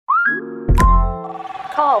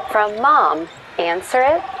call from Mom. Answer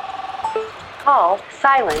it. Call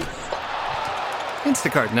silenced.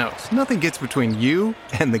 Instacart knows nothing gets between you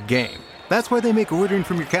and the game. That's why they make ordering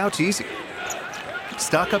from your couch easy.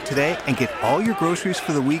 Stock up today and get all your groceries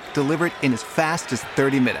for the week delivered in as fast as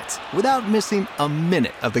 30 minutes without missing a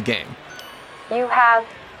minute of the game. You have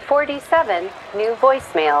 47 new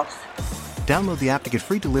voicemails. Download the app to get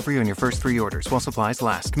free delivery on your first 3 orders while supplies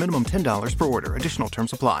last. Minimum $10 per order. Additional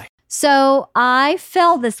terms apply. So I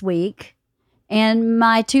fell this week, and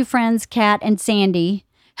my 2 friends, Kat and Sandy,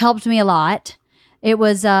 helped me a lot. It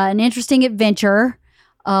was an interesting adventure.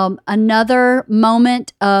 Another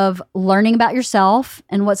moment of learning about yourself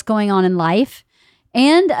and what's going on in life,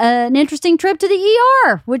 and an interesting trip to the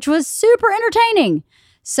ER, which was super entertaining.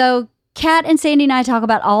 So Kat and Sandy and I talk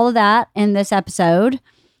about all of that in this episode.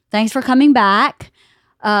 Thanks for coming back.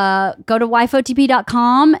 Go to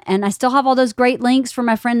wifeotp.com, and I still have all those great links for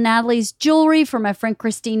my friend Natalie's jewelry, for my friend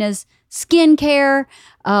Christina's skincare,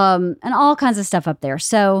 and all kinds of stuff up there.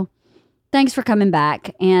 So thanks for coming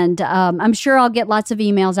back. And I'm sure I'll get lots of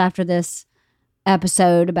emails after this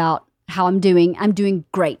episode about how I'm doing. I'm doing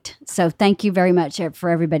great. So thank you very much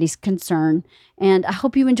for everybody's concern. And I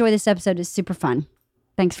hope you enjoy this episode. It's super fun.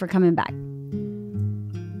 Thanks for coming back.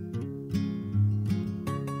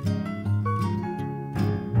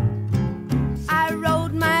 I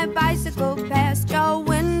rode my bicycle past your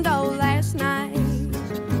window last night.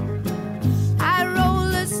 I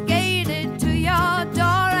roller skated to your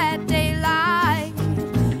door at daylight.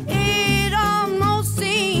 It almost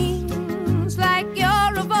seems like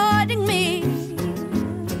you're avoiding me.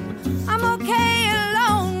 I'm okay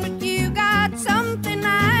alone, but you got something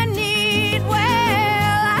I need. Well,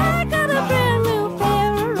 I got a brand new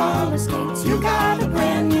pair of roller skates. You got a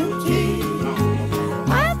brand new key.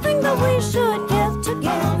 I think that we should get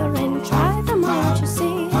together and try them on, you see.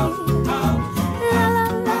 La la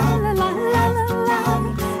la la la la la la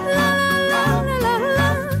la la la.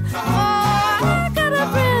 Oh, I got a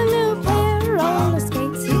brand new pair of roller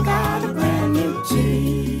skates. You got a brand new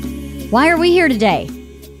key. Why are we here today?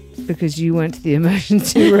 Because you went to the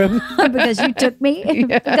emergency room. Because you took me?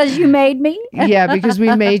 Because you made me? Yeah, because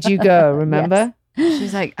we made you go, remember?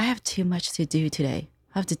 She's like, I have too much to do today.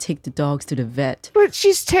 I have to take the dogs to the vet. But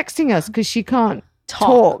she's texting us because she can't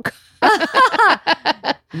talk.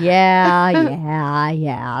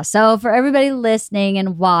 Yeah. So for everybody listening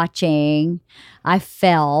and watching, I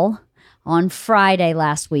fell on Friday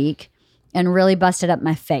last week and really busted up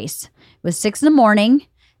my face. It was 6 a.m.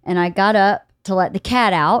 and I got up to let the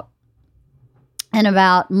cat out. And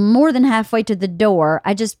about more than halfway to the door,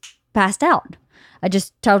 I just passed out. I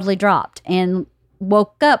just totally dropped and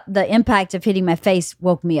woke up. The impact of hitting my face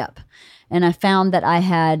woke me up. And I found that I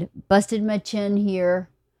had busted my chin here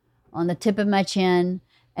on the tip of my chin.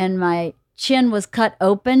 And my chin was cut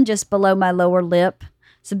open just below my lower lip.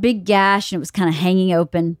 It's a big gash and it was kind of hanging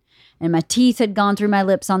open. And my teeth had gone through my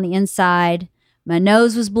lips on the inside. My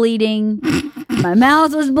nose was bleeding. My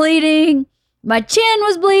mouth was bleeding. My chin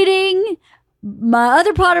was bleeding. My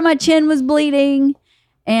other part of my chin was bleeding.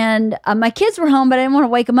 And my kids were home, but I didn't want to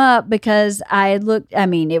wake them up because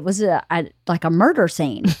it was like a murder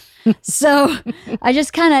scene. So I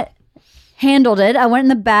just kind of handled it. I went in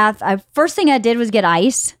the bath. First thing I did was get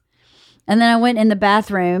ice. And then I went in the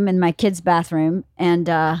bathroom, in my kids' bathroom, and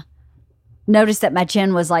noticed that my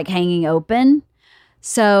chin was like hanging open.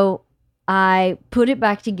 So I put it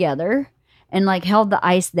back together and like held the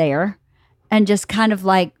ice there and just kind of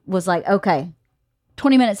like was like, okay,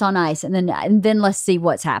 20 minutes on ice, and then let's see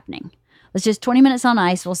what's happening. Let's just 20 minutes on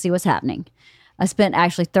ice. We'll see what's happening. I spent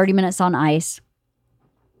actually 30 minutes on ice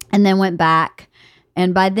and then went back.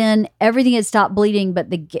 And by then everything had stopped bleeding, but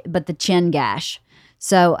the chin gash.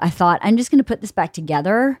 So I thought, I'm just going to put this back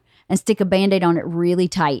together and stick a Band-Aid on it really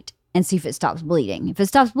tight and see if it stops bleeding. If it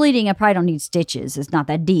stops bleeding, I probably don't need stitches. It's not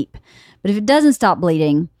that deep. But if it doesn't stop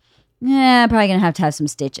bleeding, I'm probably going to have some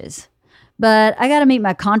stitches. But I got to meet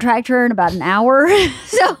my contractor in about an hour.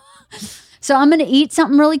 So I'm going to eat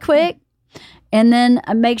something really quick and then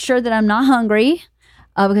make sure that I'm not hungry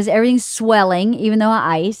because everything's swelling, even though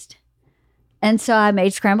I iced. And so I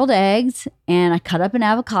made scrambled eggs and I cut up an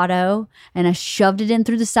avocado and I shoved it in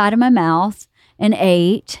through the side of my mouth and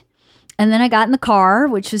ate. And then I got in the car,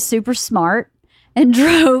 which was super smart, and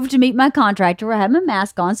drove to meet my contractor where I had my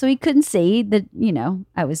mask on so he couldn't see that,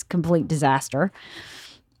 I was a complete disaster.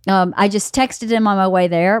 I just texted him on my way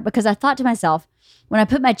there because I thought to myself, when I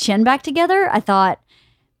put my chin back together, I thought,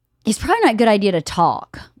 it's probably not a good idea to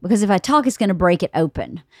talk because if I talk, it's going to break it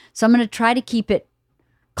open. So I'm going to try to keep it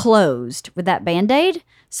closed with that Band-Aid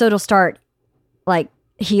so it'll start like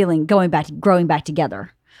healing, growing back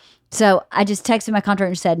together. So I just texted my contractor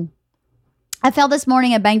and said, I fell this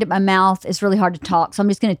morning. I banged up my mouth. It's really hard to talk. So I'm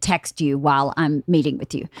just going to text you while I'm meeting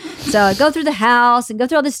with you. So I go through the house and go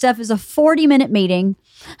through all this stuff. It's a 40-minute meeting.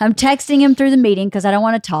 I'm texting him through the meeting because I don't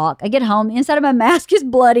want to talk. I get home. Inside of my mask is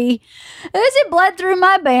bloody. As it bled through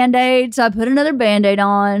my Band-Aid. So I put another Band-Aid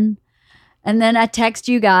on. And then I text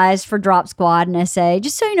you guys for Drop Squad. And I say,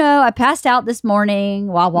 just so you know, I passed out this morning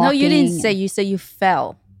while walking. No, you didn't say. You said you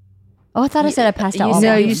fell. Oh, I thought I said I passed out. You while said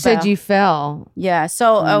No, walking. you said you fell. Yeah.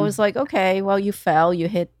 So I was like, okay, well, you fell, you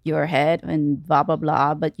hit your head and blah, blah,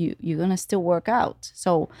 blah, but you're going to still work out.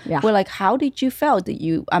 So Yeah. we're like, how did you fall?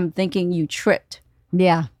 I'm thinking you tripped.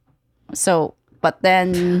 Yeah. So, but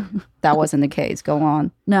then that wasn't the case. Go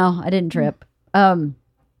on. No, I didn't trip. But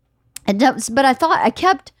I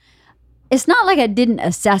thought it's not like I didn't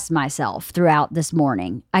assess myself throughout this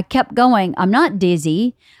morning. I kept going. I'm not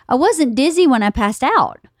dizzy. I wasn't dizzy when I passed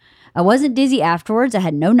out. I wasn't dizzy afterwards. I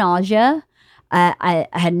had no nausea. I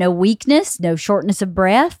had no weakness, no shortness of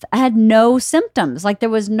breath. I had no symptoms. Like there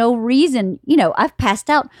was no reason, I've passed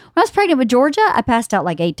out. When I was pregnant with Georgia, I passed out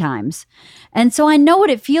like 8 times. And so I know what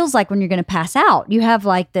it feels like when you're going to pass out. You have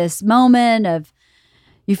like this moment of,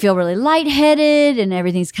 you feel really lightheaded and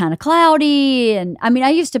everything's kind of cloudy. And I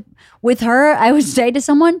mean, with her, I would say to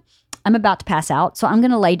someone, I'm about to pass out. So I'm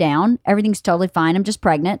going to lay down. Everything's totally fine. I'm just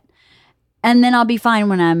pregnant. And then I'll be fine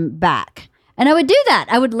when I'm back. And I would do that.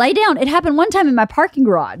 I would lay down. It happened one time in my parking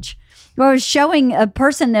garage where I was showing a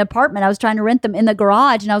person the apartment. I was trying to rent them in the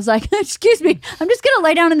garage. And I was like, excuse me, I'm just going to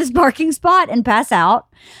lay down in this parking spot and pass out.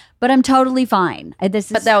 But I'm totally fine. But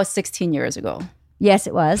that was 16 years ago. Yes,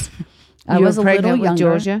 it was. I You was were a little pregnant with younger.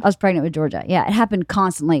 Georgia? I was pregnant with Georgia. Yeah, it happened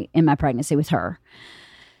constantly in my pregnancy with her.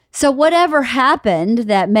 So whatever happened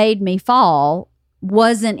that made me fall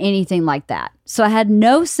wasn't anything like that. So I had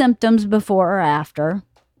no symptoms before or after.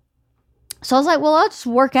 So I was like, well, I'll just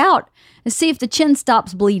work out and see if the chin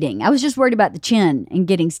stops bleeding. I was just worried about the chin and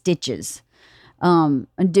getting stitches. And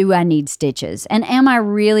do I need stitches? And am I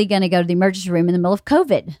really going to go to the emergency room in the middle of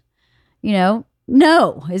COVID?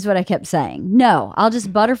 No, is what I kept saying. No, I'll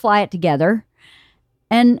just butterfly it together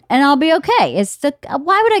and I'll be okay.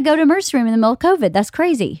 Why would I go to emergency room in the middle of COVID? That's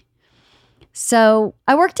crazy. So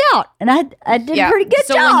I worked out and I did a pretty good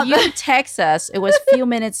job. So when you text us, it was a few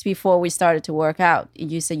minutes before we started to work out.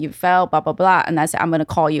 You said you fell, blah, blah, blah. And I said, I'm going to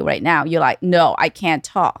call you right now. You're like, no, I can't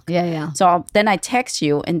talk. Yeah. So then I text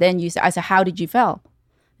you and then I said, how did you fall?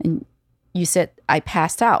 And you said, I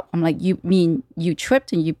passed out. I'm like, you mean you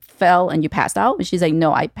tripped and you fell and you passed out? And she's like,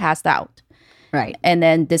 no, I passed out. Right. And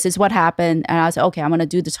then this is what happened. And I said, okay, I'm going to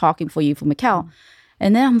do the talking for you for Mikkel.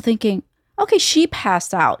 And then I'm thinking, okay, she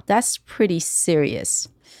passed out. That's pretty serious.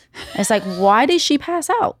 It's like, why did she pass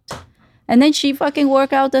out? And then she fucking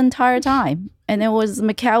worked out the entire time. And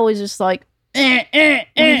Mikkel was just like, and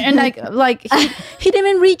like he didn't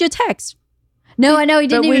even read your text. No, I know he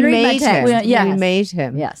didn't But even we read my made text. him. We made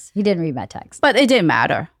him. Yes, he didn't read my text. But it didn't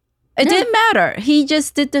matter. It didn't matter. He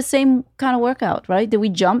just did the same kind of workout, right? Did we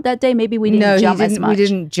jump that day? Maybe we didn't jump as much. We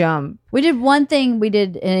didn't jump. We did one thing we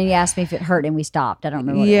did, and he asked me if it hurt, and we stopped. I don't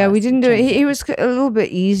remember what it Yeah, was. we didn't do it. He was a little bit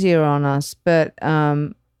easier on us, but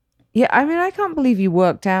yeah, I mean, I can't believe you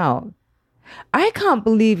worked out. I can't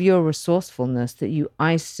believe your resourcefulness that you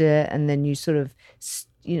iced it and then you sort of,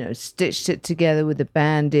 stitched it together with a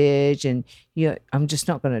bandage and I'm just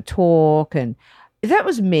not going to talk. And if that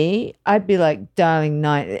was me, I'd be like dialing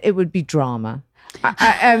 9. It would be drama.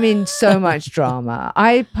 I mean, so much drama.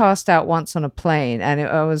 I passed out once on a plane and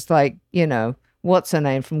I was like, what's her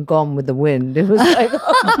name from Gone with the Wind? It was like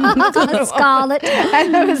Scarlett.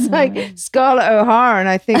 and I was like Scarlett O'Hara, and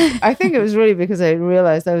I think it was really because I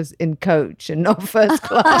realized I was in coach and not first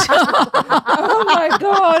class. Oh my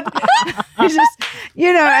god! It's just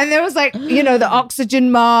and there was like the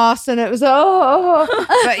oxygen mask, and it was but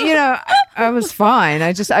I was fine.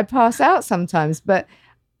 I pass out sometimes, but.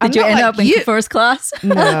 Did you end up in first class?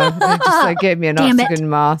 No, they just gave me an oxygen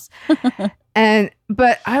mask.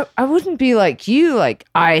 But I wouldn't be like you, like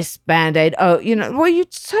ice, Band-Aid. Oh, well, you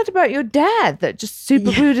said about your dad that just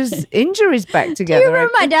super glued his injuries back together. Do you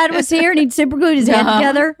remember my dad was here and he'd super glued his head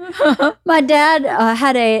together? My dad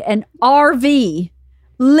had an RV,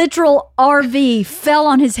 literal RV, fell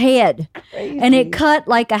on his head. Crazy. And it cut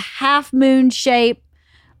like a half moon shape,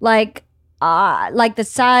 like the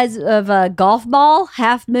size of a golf ball,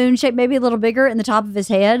 half moon shape, maybe a little bigger in the top of his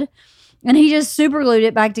head. And he just super glued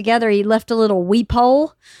it back together. He left a little weep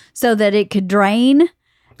hole so that it could drain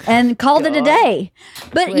and called it a day.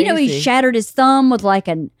 But, he Crazy. shattered his thumb with like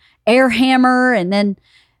an air hammer. And then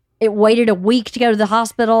it waited a week to go to the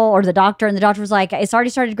hospital or the doctor. And the doctor was like, it's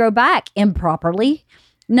already started to grow back improperly.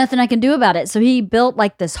 nothing I can do about it. So he built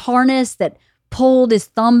like this harness that pulled his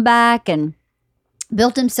thumb back and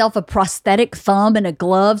built himself a prosthetic thumb and a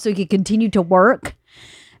glove so he could continue to work.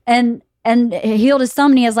 And healed his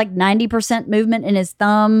thumb, and he has like 90% movement in his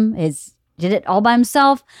thumb. Did it all by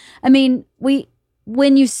himself. I mean,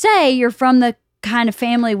 when you say you're from the kind of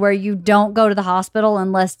family where you don't go to the hospital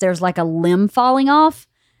unless there's like a limb falling off,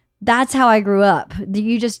 that's how I grew up.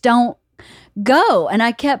 You just don't go. And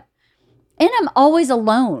I'm always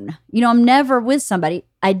alone. I'm never with somebody.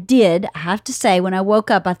 I have to say, when I woke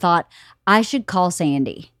up, I thought I should call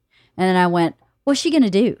Sandy. And then I went, what's she going to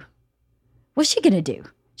do? What's she going to do?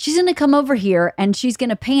 She's going to come over here and she's going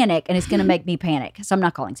to panic, and it's going to make me panic. So I'm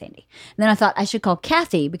not calling Sandy. And then I thought I should call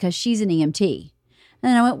Kathy because she's an EMT. And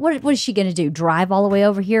then I went, what is she going to do? Drive all the way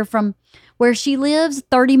over here from where she lives,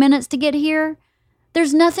 30 minutes to get here?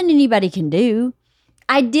 There's nothing anybody can do.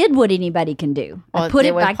 I did what anybody can do. I put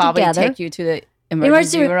it back probably together. Take you to the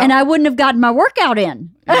emergency room, and I wouldn't have gotten my workout in.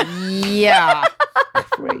 Yeah.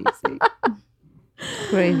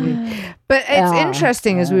 Crazy. But it's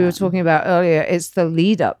interesting, as we were talking about earlier, it's the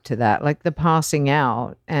lead up to that, like the passing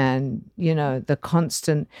out and, the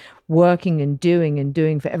constant working and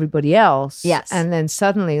doing for everybody else. Yes. And then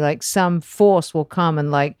suddenly like some force will come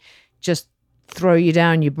and like just throw you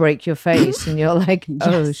down, you break your face and you're like,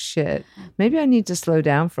 oh shit, maybe I need to slow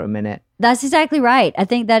down for a minute. That's exactly right. I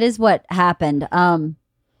think that is what happened. When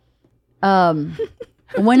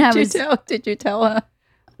Did you tell her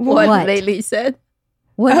what Laylee said?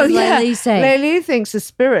 What did Laylee say? Laylee thinks the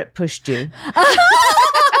spirit pushed you.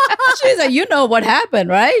 She's like, you know what happened,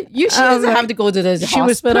 right? She doesn't have to go to the She hospital.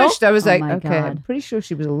 was pushed. I was like, my okay, God. I'm pretty sure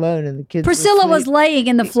she was alone and the kids Priscilla were was asleep. laying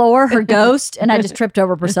in the floor, her ghost, and I just tripped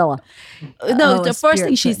over Priscilla. No, Oh, the a first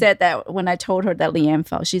thing spirit she thing. said that when I told her that Leanne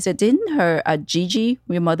fell, she said, didn't her Gigi,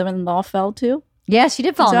 your mother-in-law, fell too? Yeah, she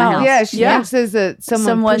did fall in the So- house. Yeah, she Yeah. says that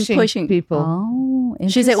someone pushing people. Oh,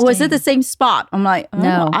 She said, was it the interesting. same spot? I'm like, oh,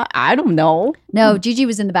 No. I don't know. No, Gigi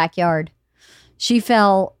was in the backyard. She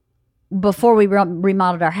fell before we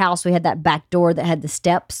remodeled our house. We had that back door that had the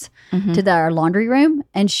steps to our laundry room,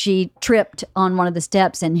 and she tripped on one of the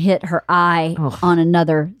steps and hit her eye on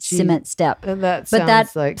another cement step. And that But that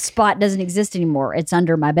sounds like spot doesn't exist anymore. It's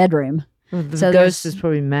under my bedroom. the so ghost there's- is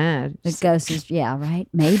probably mad. The ghost is, right?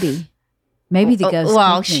 Maybe the ghost.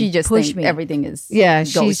 Well, pushed me, she just pushed thinks me. everything is Yeah,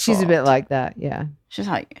 ghost she's a fault. bit like that. Yeah. She's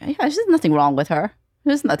like, yeah, there's nothing wrong with her.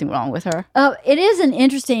 There's nothing wrong with her. It is an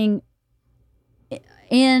interesting,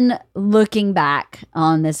 in looking back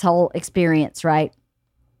on this whole experience, right?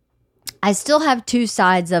 I still have two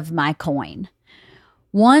sides of my coin.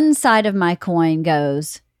 One side of my coin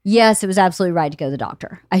goes, yes, it was absolutely right to go to the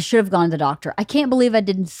doctor. I should have gone to the doctor. I can't believe I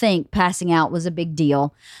didn't think passing out was a big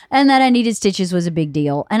deal and that I needed stitches was a big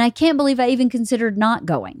deal. And I can't believe I even considered not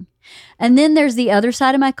going. And then there's the other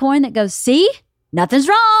side of my coin that goes, see, nothing's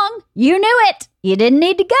wrong. You knew it. You didn't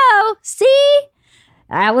need to go. See,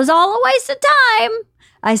 that was all a waste of time.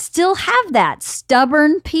 I still have that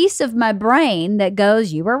stubborn piece of my brain that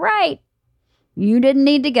goes, you were right. You didn't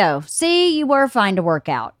need to go. See, you were fine to work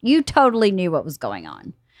out. You totally knew what was going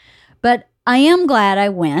on. But I am glad I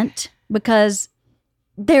went because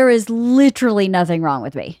there is literally nothing wrong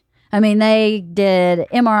with me. I mean, they did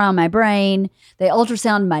MRI on my brain. They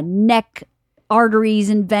ultrasounded my neck arteries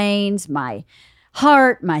and veins, my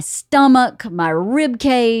heart, my stomach, my rib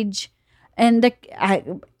cage. And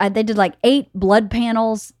they did like 8 blood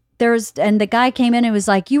panels. And the guy came in and was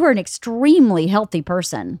like, you were an extremely healthy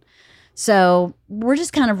person. So we're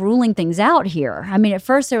just kind of ruling things out here. I mean, at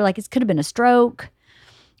first they were like, it could have been a stroke,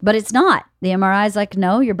 but it's not. The MRI is like,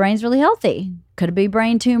 no, your brain's really healthy. Could it be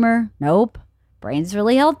brain tumor? Nope. Brain's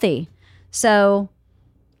really healthy. So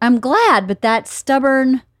I'm glad, but that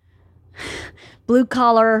stubborn blue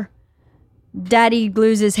collar daddy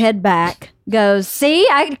glues his head back goes, see,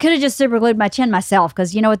 I could have just super glued my chin myself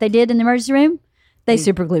because you know what they did in the emergency room? They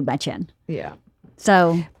super glued my chin. Yeah.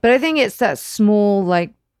 So, But I think it's that small,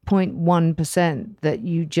 like 0.1% that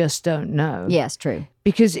you just don't know. yes, true.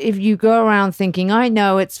 Because if you go around thinking, I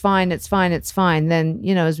know it's fine, then,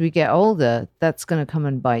 as we get older, that's going to come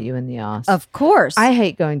and bite you in the ass. Of course. I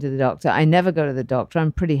hate going to the doctor. I never go to the doctor.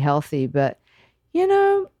 I'm pretty healthy. But,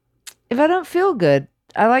 if I don't feel good,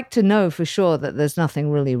 I like to know for sure that there's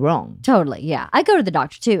nothing really wrong. Totally. Yeah. I go to the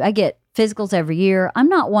doctor too. I get physicals every year. I'm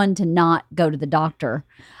not one to not go to the doctor.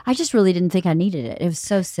 I just really didn't think I needed it. It was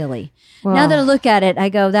so silly. Now that I look at it, I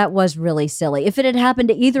go, that was really silly. If it had happened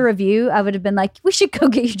to either of you, I would have been like, we should go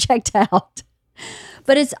get you checked out.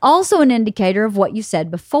 But it's also an indicator of what you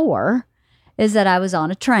said before, is that I was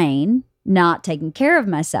on a train, not taking care of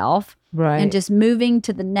myself, Right. and just moving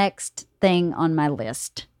to the next thing on my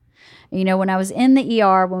list. You know, when I was in the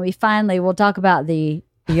ER, we'll talk about the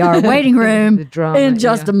ER waiting room The drama, in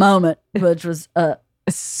just yeah. a moment, which was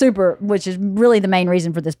which is really the main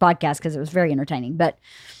reason for this podcast because it was very entertaining. But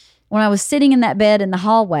when I was sitting in that bed in the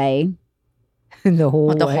hallway, In the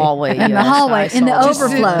hallway. The hallway. In the yes, hallway, I in the saw Just that.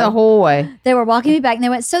 sit in overflow. the hallway. they were walking me back and they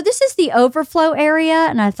went, "So this is the overflow area?"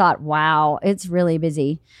 And I thought, wow, it's really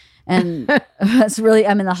busy. And it's really,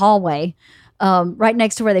 I'm in the hallway, right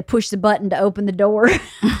next to where they push the button to open the door.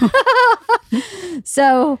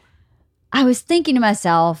 So I was thinking to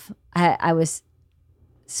myself, I was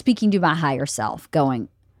speaking to my higher self, going,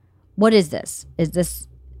 what is this? Is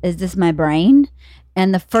this my brain?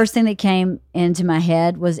 And the first thing that came into my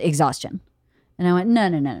head was exhaustion. And I went, no.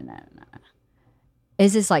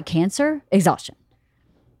 Is this like cancer? Exhaustion.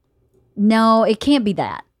 No, it can't be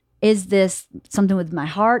that. Is this something with my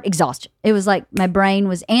heart? Exhaustion. It was like my brain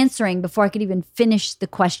was answering before I could even finish the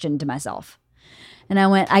question to myself. And I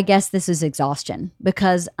went, I guess this is exhaustion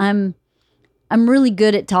because I'm really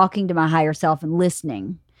good at talking to my higher self and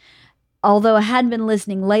listening. Although I hadn't been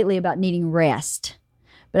listening lately about needing rest.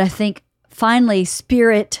 But I think finally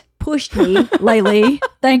Spirit pushed me lately,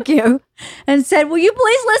 thank you, and said, will you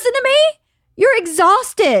please listen to me? You're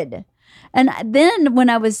exhausted. And then when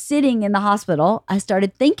I was sitting in the hospital, I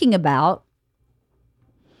started thinking about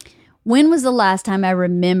when was the last time I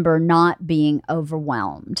remember not being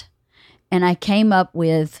overwhelmed? And I came up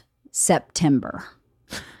with September.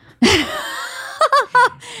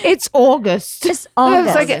 It's August. It's Well,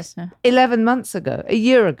 it's August. like 11 months ago, a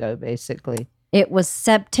year ago, basically. It was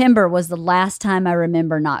September was the last time I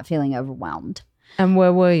remember not feeling overwhelmed. And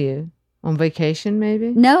where were you? On vacation,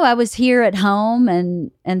 maybe? No, I was here at home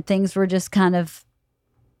and things were just kind of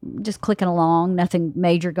just clicking along, nothing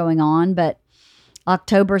major going on. But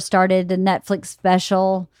October started a Netflix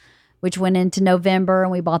special, which went into November,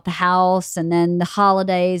 and we bought the house, and then the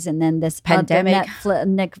holidays, and then this other Pandemic.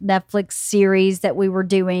 Netflix series that we were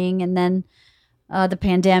doing, and then the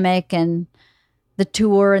pandemic and the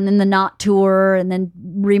tour, and then the not tour, and then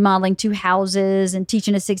remodeling 2 houses and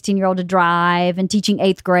teaching a 16-year-old to drive and teaching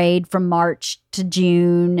 8th grade from March to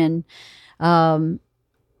June. And,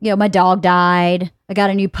 my dog died. I got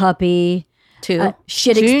a new puppy. Two.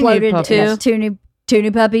 Shit Two new exploded. puppies. Two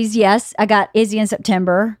new puppies. Yes. I got Izzy in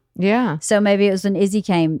September. Yeah. So maybe it was when Izzy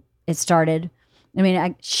came, it started. I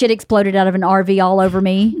mean, shit exploded out of an RV all over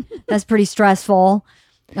me. That's pretty stressful.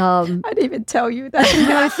 I didn't even tell you that.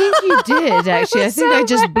 No, I think you did, actually. I think I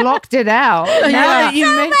just blocked it out. Now that you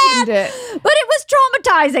mentioned it. But it was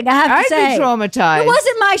traumatizing, I have to I'd say. be traumatized. It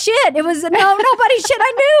wasn't my shit. It was nobody's shit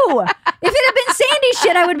I knew. If it had been Sandy's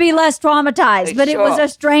shit, I would be less traumatized. But it was Sure. a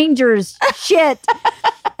stranger's shit.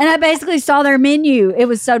 And I basically saw their menu. It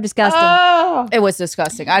was so disgusting. Oh, It was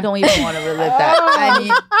disgusting. I don't even want to relive that. I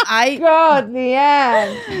mean, God,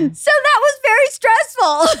 Leanne. So that was very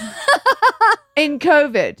stressful. In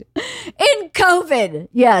COVID. In COVID,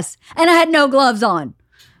 yes. And I had no gloves on.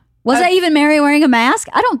 Was I even wearing a mask?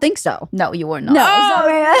 I don't think so. no, you were not. No. Oh,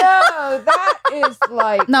 Sorry. no. That is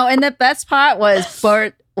like... No, and the best part was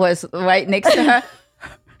Bert was right next to her,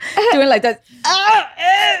 doing like that.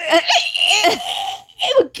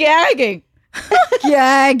 Gagging.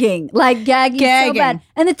 Gagging so Gagging. bad.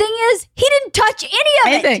 And the thing is, he didn't touch any of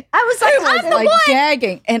Anything. it. I was like, I'm the like one.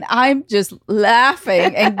 gagging, and I'm just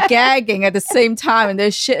laughing and gagging at the same time. And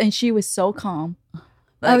there's shit, and she was so calm.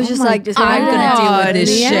 I was just Oh my like, I'm gonna deal with God,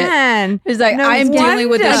 this shit. Leanne. It's like No I'm dealing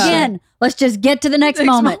with this wonder. shit. Again, let's just get to the next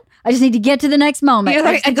moment. I just need to get to the next moment. You're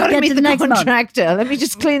like, Let's I just gotta get meet to the next moment. contractor. Let me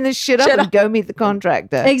just clean this shit up Shut and go meet the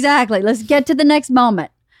contractor. Exactly. Let's get to the next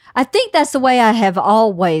moment. I think that's the way I have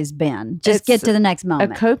always been. Just It's get to the next A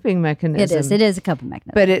moment. coping mechanism. It is a coping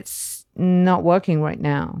mechanism. But it's not working right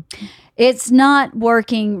now. It's not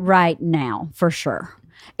working right now, for sure.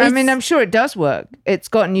 I mean, It's- I'm sure it does work. It's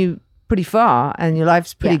gotten you pretty far and your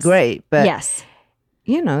life's pretty Yes. great. But, yes.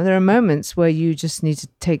 there are moments where you just need to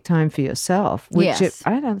take time for yourself, which Yes.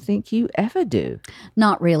 I don't think you ever do.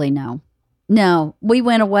 Not really, no. No, we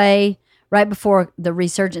went away right before the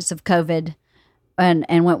resurgence of COVID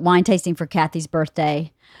and went wine tasting for Kathy's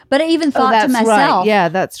birthday. But I even thought to myself, right. Yeah,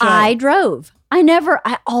 that's I right. drove.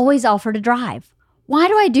 I always offer to drive. Why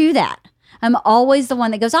do I do that? I'm always the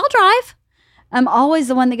one that goes, I'll drive. I'm always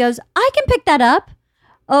the one that goes, I can pick that up.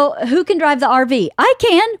 Oh, who can drive the RV? I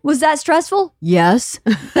can. Was that stressful? Yes.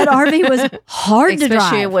 That RV was hard to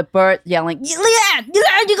Especially drive. with Bert yelling, Leanne,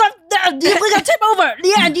 you got tip over.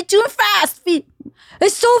 Leanne, you're too fast.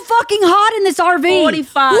 It's so fucking hot in this RV.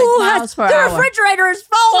 45 miles per the hour. refrigerator is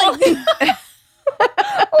falling.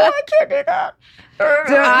 I can't do that.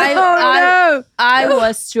 No. I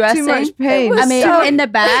was stressing. Too much pain. I mean, in the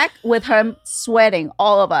back with him sweating,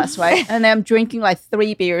 all of us, right? And then I'm drinking like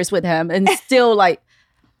 3 beers with him, and still like,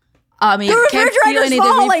 I mean, The can't feel refrigerator's any of the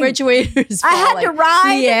falling. refrigerator's I had falling. to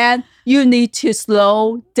ride. Leanne, you need to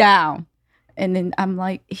slow down. And then I'm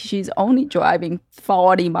like, she's only driving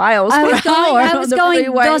 40 miles I per was going, hour I on was the going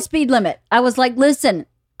freeway. the speed limit. I was like, listen,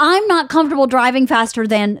 I'm not comfortable driving faster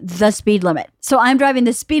than the speed limit. So I'm driving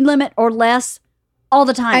the speed limit or less all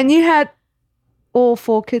the time. And you had all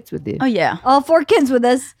 4 kids with you. Oh, yeah. all 4 kids with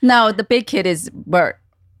us. No, the big kid is Bert.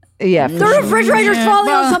 Yeah. for The sure. refrigerator's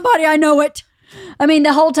falling on somebody. I know it. I mean,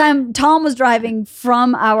 the whole time Tom was driving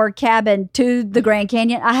from our cabin to the Grand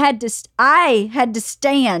Canyon, I had to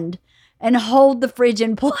stand and hold the fridge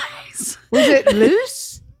in place. Was it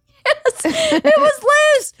loose? It was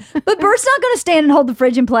loose. But Bert's not going to stand and hold the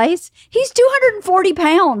fridge in place. He's 240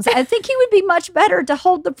 pounds. I think he would be much better to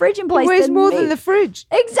hold the fridge in place. It weighs than more me. than the fridge.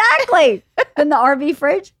 Exactly. Than the RV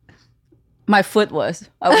fridge. My foot was.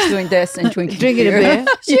 I was doing this and drinking Drinking a beer.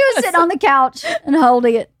 She was sitting on the couch and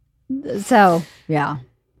holding it. So, yeah.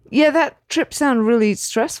 Yeah, that trip sounded really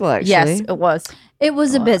stressful, actually. Yes, it was. It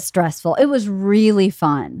was a bit stressful. It was really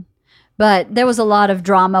fun. But there was a lot of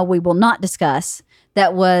drama we will not discuss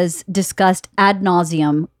that was discussed ad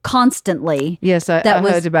nauseum constantly. Yes, I That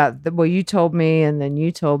was- heard about well, you told me and then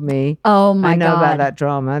you told me. Oh my I know God. about that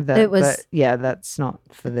drama. It was- but yeah, that's not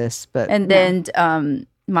for this. But And then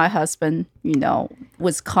my husband,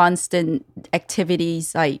 was constant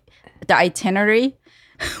activities. Like the itinerary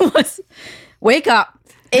was wake up,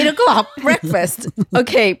 8 o'clock, breakfast.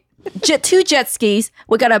 Okay, 2 jet skis.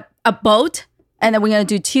 We got a boat, and then we're going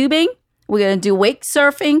to do tubing. We're going to do wake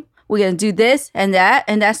surfing. We're going to do this and that.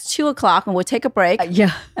 And that's 2 o'clock, and we'll take a break.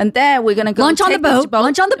 Yeah. And then we're going to go Lunch on the take boat,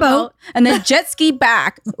 lunch on the boat. and then jet ski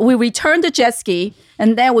back. We return the jet ski,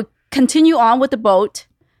 and then we continue on with the boat,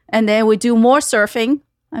 and then we do more surfing.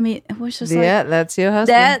 I mean, it was just yeah, that's your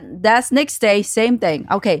husband. that's next day, same thing.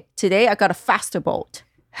 Okay, today I got a faster boat.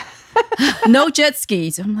 No jet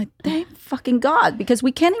skis. I'm like, thank fucking God, because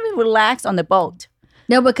we can't even relax on the boat.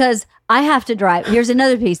 No, because I have to drive. Here's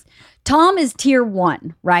another piece. Tom is tier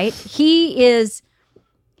 1, right? He is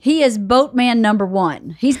boatman number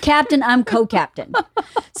 1. He's captain, I'm co-captain.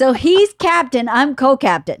 So he's captain, I'm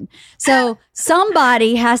co-captain. So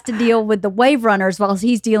somebody has to deal with the wave runners while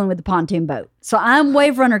he's dealing with the pontoon boat. So I'm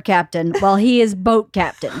wave runner captain while he is boat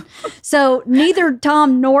captain. So neither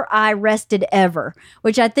Tom nor I rested ever,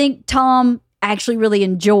 which I think Tom actually really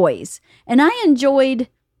enjoys. And I enjoyed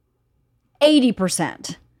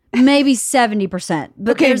 80%, maybe 70%.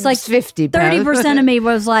 But Okay, there's like 50 30% of me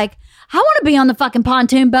was like, I want to be on the fucking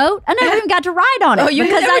pontoon boat. I never even got to ride on it. Oh, you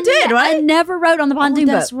because never I did, right? I never rode on the pontoon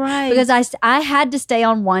boat. that's right. Because I had to stay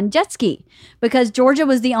on one jet ski because Georgia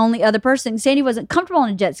was the only other person. Sandy wasn't comfortable on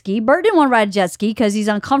a jet ski. Bert didn't want to ride a jet ski because he's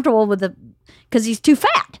uncomfortable because he's too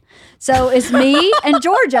fat. So it's me and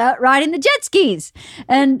Georgia riding the jet skis.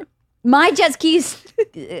 And my jet skis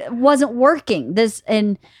wasn't working. This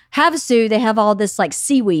in Havasu, they have all this like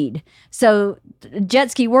seaweed. So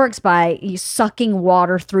jet ski works by you sucking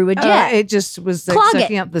water through a jet. It just was like Clog it.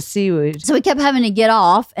 sucking up the seaweed. So we kept having to get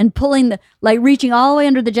off and pulling reaching all the way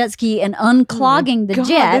under the jet ski and unclogging the God,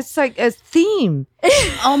 jet. it's like a theme.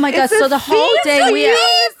 Oh my God. It's a So the whole theme day for we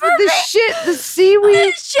you, for the shit, the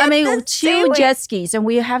seaweed. I mean, 2 jet skis, and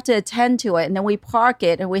we have to attend to it, and then we park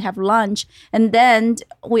it, and we have lunch, and then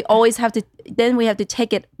we always have to. Then we have to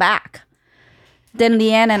take it back. Then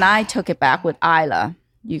Leanne and I took it back with Isla.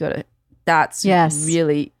 You gotta. That's Yes.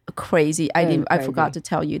 really crazy. I crazy. forgot to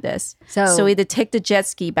tell you this. So- we had to take the jet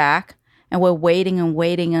ski back, and we're waiting and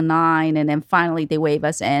waiting in line, and then finally they wave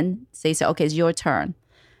us in. So they said, "Okay, it's your turn."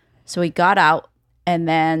 So we got out, and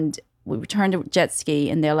then we returned the jet ski,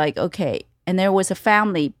 and they're like, "Okay." And there was a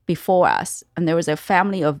family before us, and there was a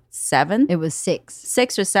family of 7, It was 6.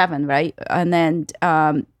 6 or 7, right? And then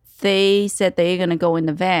they said they're gonna go in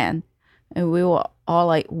the van, and we were all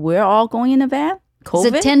like, "We're all going in the van."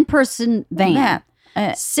 COVID? It's a 10-person van.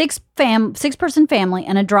 Man. 6-person family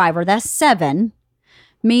and a driver. That's 7.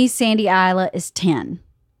 Me, Sandy, Isla is 10.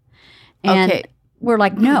 And Okay. we're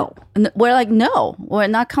like, no. And we're like, no, we're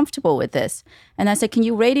not comfortable with this. And I said, can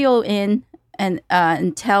you radio in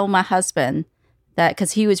and tell my husband that,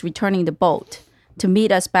 because he was returning the boat, to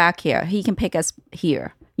meet us back here. He can pick us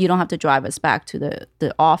here. You don't have to drive us back to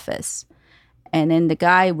the office. And then the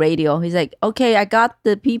guy radio, he's like, okay, I got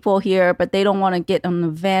the people here, but they don't want to get on the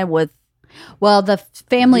van with. Well, the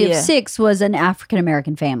family of Yeah. 6 was an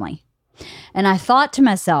African-American family. And I thought to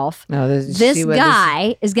myself, No, this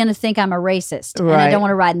guy is going to think I'm a racist. And I Right. don't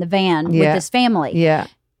want to ride in the van with Yeah. this family. Yeah.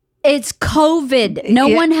 It's COVID. No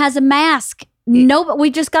Yeah. one has a mask. No, but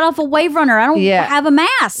we just got off a Wave Runner. I don't Yeah. have a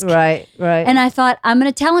mask. Right. And I thought, I'm going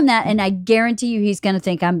to tell him that, and I guarantee you he's going to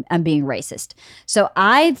think I'm being racist. So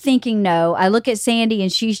I'm thinking no. I look at Sandy,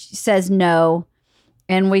 and she says no,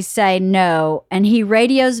 and we say no, and he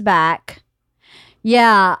radios back.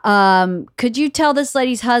 Yeah, could you tell this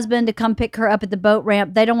lady's husband to come pick her up at the boat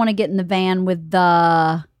ramp? They don't want to get in the van with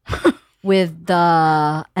the,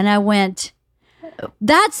 and I went,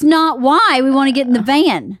 that's not why we want to get in the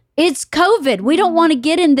van. It's COVID. We don't want to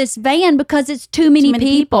get in this van because it's too many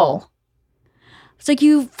people. It's like,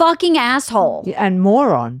 you fucking asshole. And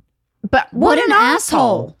moron. But What an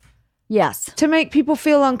asshole. Yes. To make people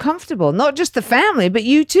feel uncomfortable. Not just the family, but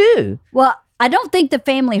you too. Well, I don't think the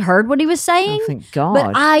family heard what he was saying. Oh, thank God.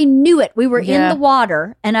 But I knew it. We were in Yeah. the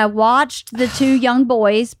water, and I watched the two young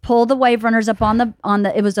boys pull the Wave Runners up on the.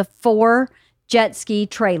 It was a 4 jet ski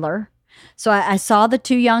trailer. So I saw the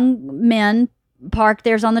two young men parked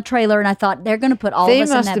theirs on the trailer, and I thought, they're going to put all They of us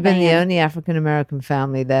in must that have been the van. only African American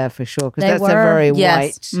family there for sure, because They that's a were. very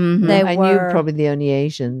Yes. white. Mhm. They And were you probably the only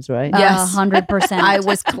Asians, right? Yes. 100%.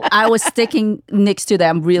 I was sticking next to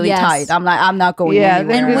them really Yes. tight. I'm like, I'm not going Yeah,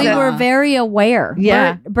 anywhere. and we Because were very aware.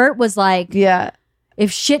 Yeah. Bert was like, Yeah.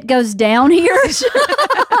 if shit goes down here, this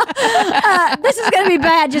is going to be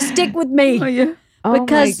bad. Just stick with me. Oh my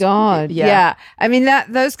Because- God. Yeah. Yeah. I mean,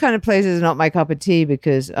 those kind of places are not my cup of tea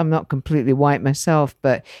because I'm not completely white myself.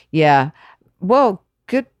 But yeah. Well,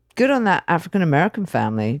 good on that African American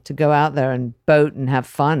family to go out there and boat and have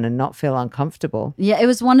fun and not feel uncomfortable. Yeah, it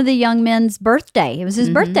was one of the young men's birthday. It was his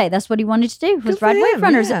birthday. That's what he wanted to do, was Good for ride Wave him,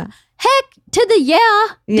 Runners. yeah. Heck, to the do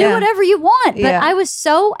Yeah. whatever you want. But Yeah. I was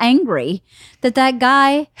so angry that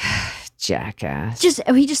guy Jackass.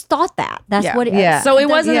 he just thought that. That's Yeah. what it Yeah. So it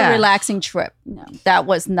wasn't Yeah. a relaxing trip. No, that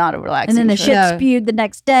was not a relaxing And then the trip. shit No. spewed the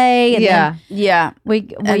next day. And yeah. Yeah. then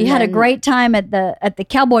we And had a then- great time at the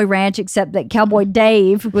Cowboy Ranch, except that Cowboy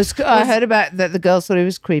Dave, I heard about that. The girls thought he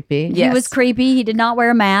was creepy. he was Yes. creepy. He did not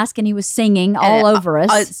wear a mask, and he was singing all over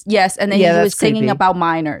us. Yes, and then Yeah, he was that's singing creepy. about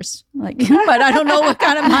miners. Like, but I don't know what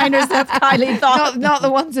kind of miners that Kylie thought. Not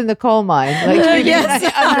the ones in the coal mine. Like, Yes,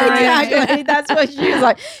 exactly. That's what she was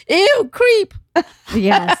like. Ew, creep.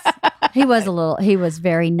 Yes, he was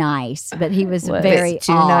very nice, but he was Was. very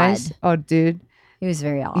too odd. nice. Oh, dude. He was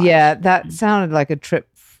very odd. Yeah, that sounded like a trip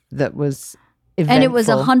that was eventful. And it was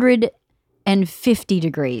 150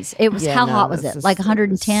 degrees. It was, Yeah, how no, hot was that's it? just- Like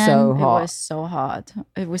 110? so It hot. was so hot.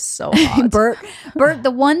 It was so hot. Bert,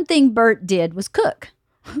 the one thing Bert did was cook,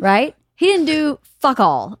 right? He didn't do fuck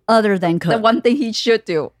all other than cook. The one thing he should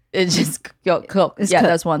do is just cook. Is Yeah, cook.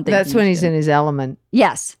 that's one thing. That's when he's in his element.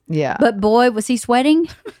 Yes. Yeah. But boy, was he sweating.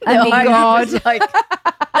 I Oh mean, my God. Like,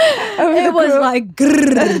 it was like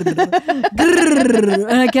grrr, grrr.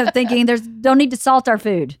 And I kept thinking, don't need to salt our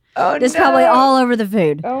food. Oh, It's no. probably all over the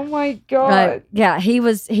food. Oh my God. But yeah,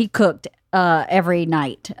 he cooked every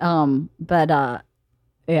night.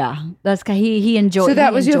 Yeah, that's he enjoyed. So that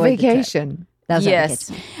he was your enjoyed the trip. vacation. That was our Yes.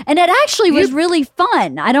 vacation. And it actually was really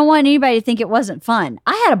fun. I don't want anybody to think it wasn't fun.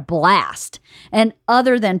 I had a blast. And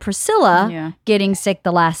other than Priscilla Yeah. getting sick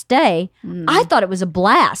the last day, I thought it was a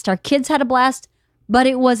blast. Our kids had a blast, but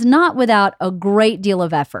it was not without a great deal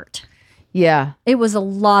of effort. Yeah. It was a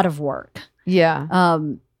lot of work. Yeah.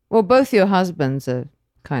 Well, both your husbands are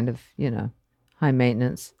kind of, high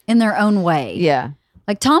maintenance. In their own way. Yeah.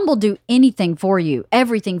 Like Tom will do anything for you,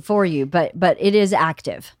 everything for you, but it is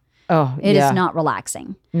active. Oh, It is yeah. not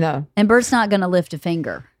relaxing. No. And Bert's not going to lift a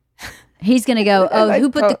finger. He's going to go, oh, who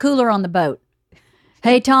put the cooler on the boat?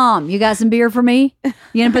 Hey, Tom, you got some beer for me? You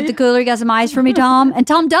going to put the cooler? You got some ice for me, Tom? And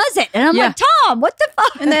Tom does it. And I'm Yeah. like, Tom, what the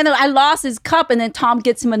fuck? and then I lost his cup, and then Tom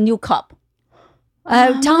gets him a new cup.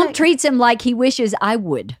 Tom treats him like he wishes I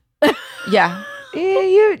would. Yeah.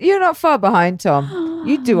 Yeah, you're not far behind, Tom.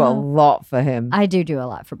 You do a lot for him. I do a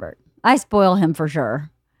lot for Bert. I spoil him for sure.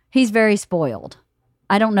 He's very spoiled.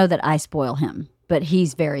 I don't know that I spoil him, but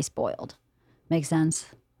he's very spoiled. Make sense?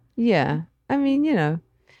 Yeah. I mean,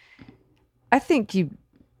 I think you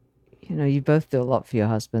both do a lot for your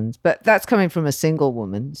husbands, but that's coming from a single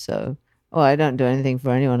woman. So, I don't do anything for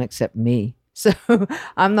anyone except me. So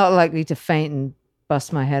I'm not likely to faint and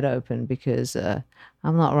bust my head open because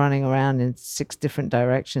I'm not running around in 6 different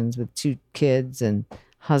directions with 2 kids and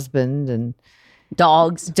husband and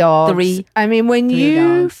Dogs. dogs. 3. I mean, when 3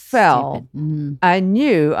 you dogs. fell, Stupid.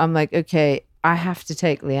 Mhm. I'm like, okay, I have to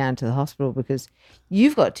take Leanne to the hospital because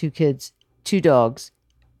you've got 2 kids, 2 dogs,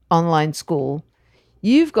 online school.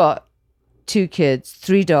 You've got 2 kids,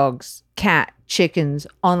 3 dogs, cat, chickens,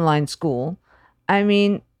 online school. I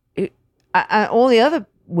mean, all the other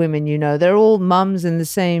women, they're all mums in the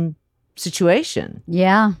same situation.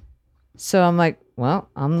 Yeah. So I'm like, well,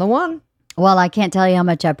 I'm the one. Well, I can't tell you how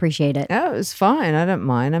much I appreciate it. Yeah, it was fine. I don't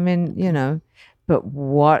mind. I mean, but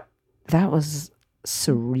that was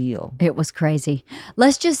surreal. It was crazy.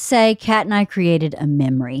 Let's just say Kat and I created a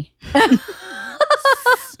memory.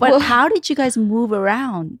 But how did you guys move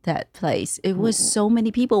around that place? It was so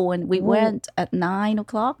many people when we went at 9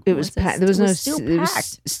 o'clock. It was packed. There was still it was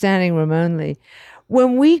packed. standing room only.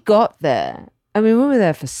 When we got there, I mean, we were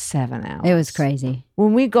there for 7 hours. It was crazy.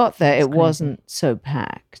 When we got there, it crazy. wasn't so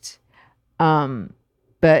packed.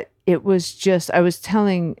 But it was just, I was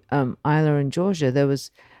telling Isla and Georgia, there was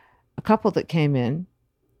a couple that came in,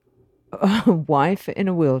 a wife in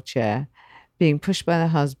a wheelchair being pushed by the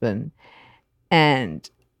husband. And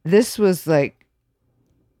this was like,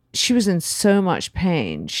 she was in so much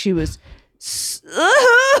pain. She was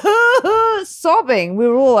sobbing. We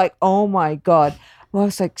were all like, oh my God. Well, I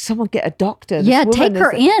was like, someone get a doctor. This Yeah, woman take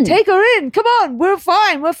her is- in. Take her in. Come on. We're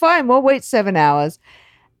fine. We're fine. We'll wait 7 hours.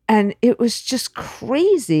 And it was just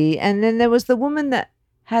crazy. And then there was the woman that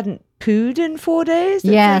hadn't pooed in 4 days. It's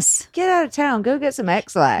Yes. like, get out of town. Go get some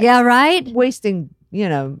X-Lax. Yeah, right? Wasting,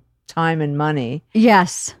 time and money.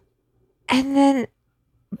 Yes. And then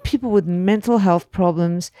people with mental health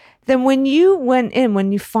problems. Then when you went in,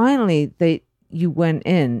 you went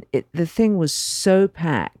in, the thing was so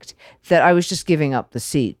packed that I was just giving up the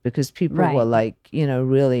seat because people Right. were like,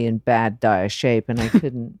 really in bad, dire shape, and I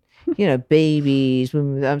couldn't, babies. I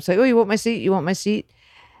was like, oh, you want my seat? You want my seat?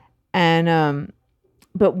 And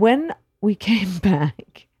but when we came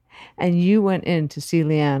back and you went in to see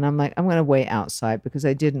Leanne, I'm like, I'm going to wait outside because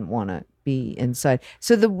I didn't want to be inside.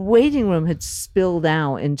 So the waiting room had spilled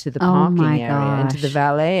out into the Oh my parking area, into the gosh.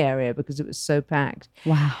 valet area because it was so packed.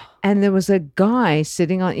 Wow. And there was a guy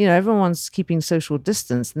sitting on, everyone's keeping social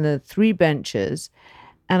distance, and there are 3 benches.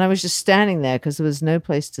 And I was just standing there because there was no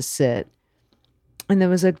place to sit. And there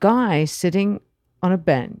was a guy sitting on a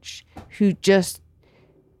bench who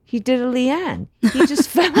he did a Leanne. He just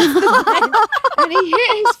fell off the bench and he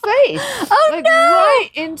hit his face right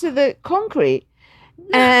into the concrete.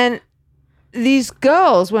 And these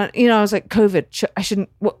girls went, I was like, COVID, I shouldn't,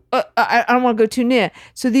 I don't want to go too near.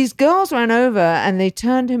 So these girls ran over and they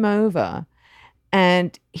turned him over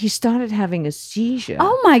and he started having a seizure.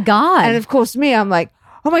 Oh my God. And of course, I'm like,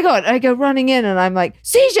 oh my God. I go running in and I'm like,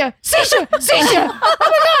 seizure. Oh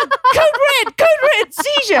my God, code red,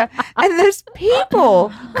 seizure. And there's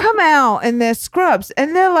people come out in their scrubs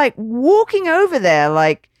and they're like walking over there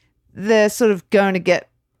like they're sort of going to get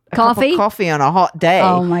a cup of coffee on a hot day.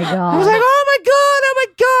 Oh my God. I was like, oh my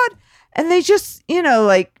God. And they just,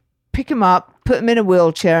 like pick him up, put him in a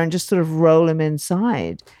wheelchair and just sort of roll him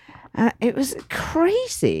inside. It was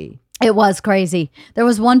crazy. It was crazy. There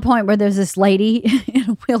was one point where there's this lady in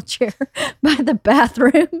a wheelchair by the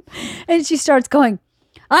bathroom and she starts going,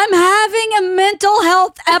 I'm having a mental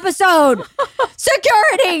health episode.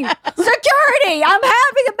 Security. I'm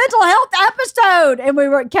having a mental health episode.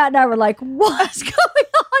 And Kat and I were like, what's going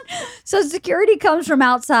on? So security comes from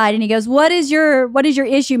outside and he goes, what is your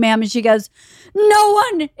issue, ma'am? And she goes, no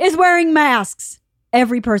one is wearing masks.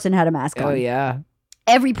 Every person had a mask on. Oh, yeah.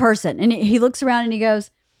 Every person. And he looks around and he goes,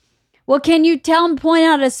 well, can you point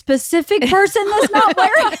out a specific person that's not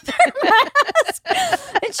wearing their mask?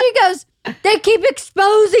 And she goes, they keep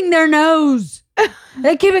exposing their nose.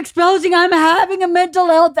 They keep exposing, I'm having a mental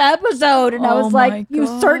health episode. And I was like, you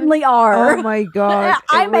certainly are. Oh my God.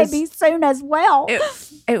 I may be soon as well.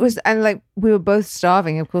 It was, and like we were both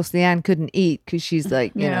starving. Of course, Leanne couldn't eat because she's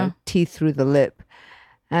like, teeth through the lip.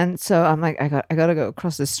 And so I'm like, I got to go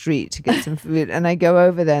across the street to get some food. And I go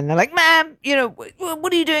over there and they're like, ma'am,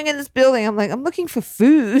 what are you doing in this building? I'm like, I'm looking for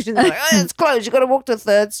food. And they're like, oh, it's closed. You got to walk to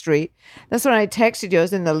 3rd Street. That's when I texted you. I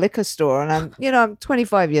was in the liquor store and I'm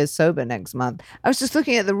 25 years sober next month. I was just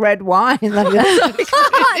looking at the red wine. Like,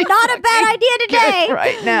 Not a bad idea today.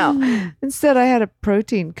 right now. Instead, I had a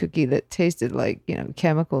protein cookie that tasted like,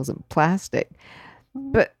 chemicals and plastic.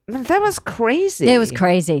 But that was crazy. It was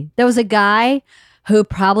crazy. There was a guy who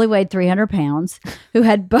probably weighed 300 pounds who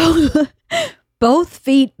had both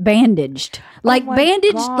feet bandaged. Like my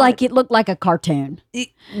bandaged God. like it looked like a cartoon.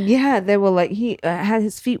 Yeah, they were like, he had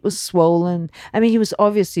his feet was swollen. I mean, he was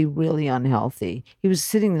obviously really unhealthy. He was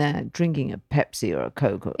sitting there drinking a Pepsi or a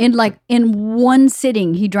Coke. In one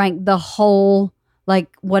sitting, he drank the whole,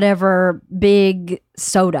 like, whatever big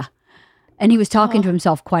soda. And he was talking to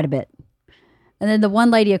himself quite a bit. And then the one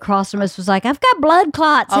lady across from us was like, I've got blood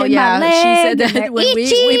clots in my leg. She said and they're that when we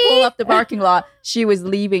itchy." pull up the parking lot, she was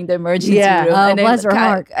leaving the emergency Yeah. room. Oh, and then bless her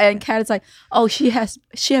heart. And Kat is like, oh, she had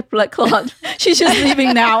blood clot. She's just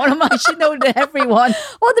leaving now. And I'm like, she knows everyone.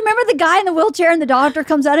 Well, remember the guy in the wheelchair and the doctor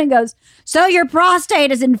comes out and goes, so your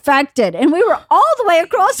prostate is infected. And we were all the way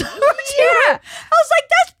across the wheelchair. I was like,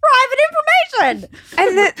 that's private information.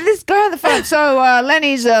 And this guy on the phone, so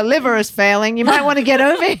Lenny's liver is failing. You might want to get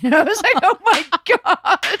over here. I was like, oh my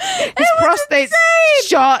God. His prostate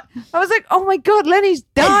shot. I was like, oh my God, Lenny's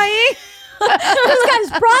dying. This guy's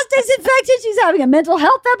prostate's infected. She's having a mental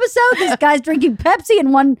health episode. This guy's drinking Pepsi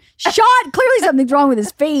in one shot. Clearly something's wrong with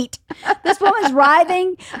his feet. This woman's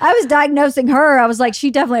writhing. I was diagnosing her. I was like, she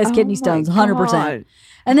definitely has kidney stones, 100%. God.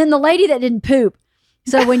 And then the lady that didn't poop.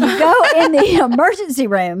 So when you go in the emergency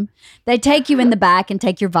room, they take you in the back and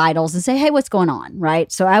take your vitals and say, hey, what's going on?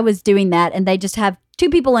 Right. So I was doing that, and they just have two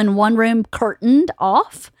people in one room curtained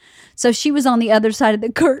off. So she was on the other side of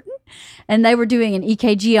the curtain, and they were doing an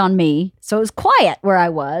EKG on me. So it was quiet where I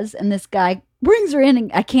was. And this guy brings her in,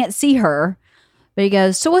 and I can't see her. But he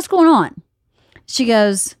goes, so what's going on? She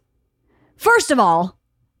goes, first of all,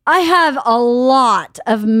 I have a lot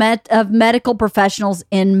of medical professionals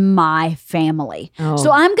in my family. Oh, so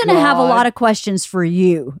I'm going to have a God. lot of questions for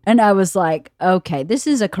you. And I was like, okay, this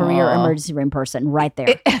is a career Oh. emergency room person right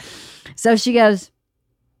there. So she goes,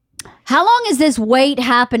 how long is this wait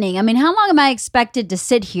happening? I mean, how long am I expected to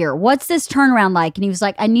sit here? What's this turnaround like? And he was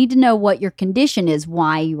like, I need to know what your condition is,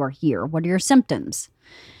 why you are here. What are your symptoms?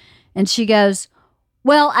 And she goes,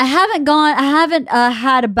 well, I haven't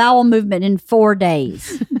had a bowel movement in 4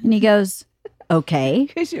 days. And he goes, okay.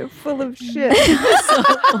 Because you're full of shit.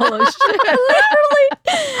 Literally.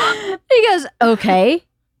 He goes, okay.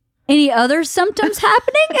 Any other symptoms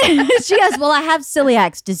happening? She goes, well, I have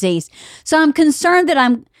celiac disease. So I'm concerned that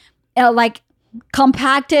I'm like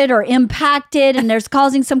compacted or impacted, and there's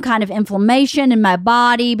causing some kind of inflammation in my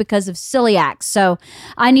body because of celiac. So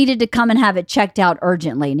I needed to come and have it checked out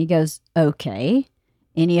urgently. And he goes, okay.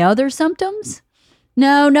 Any other symptoms?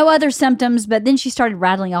 No other symptoms. But then she started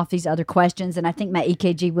rattling off these other questions, and I think my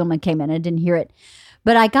EKG woman came in. I didn't hear it.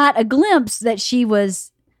 But I got a glimpse that she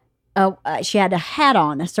was, she had a hat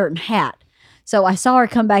on, a certain hat. So I saw her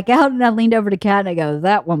come back out, and I leaned over to Kat and I go,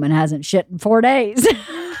 that woman hasn't shit in 4 days.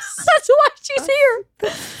 That's why she's here.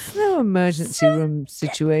 No emergency room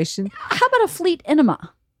situation. How about a fleet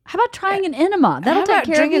enema? How about trying an enema? That'll How take about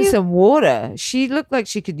care drinking of you. some water? She looked like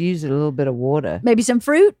she could use a little bit of water. Maybe some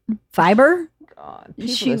fruit, fiber. God,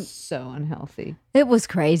 people She- are so unhealthy. It was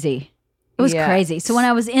crazy. It was Yeah. crazy. So when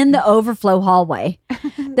I was in the overflow hallway,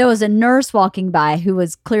 there was a nurse walking by who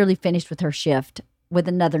was clearly finished with her shift with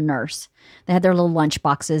another nurse. They had their little lunch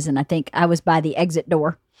boxes, and I think I was by the exit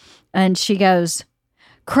door. And she goes,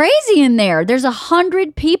 crazy in there. There's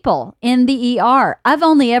 100 people in the ER. I've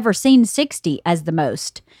only ever seen 60 as the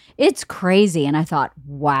most. It's crazy. And I thought,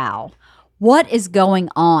 wow, what is going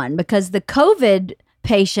on? Because the COVID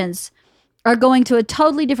patients are going to a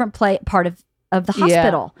totally different part of the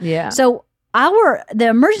hospital. Yeah. So the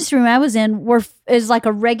emergency room I was in is like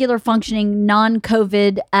a regular functioning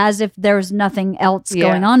non-COVID, as if there was nothing else Yeah.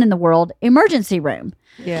 going on in the world, emergency room.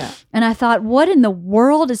 Yeah. And I thought, what in the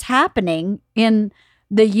world is happening in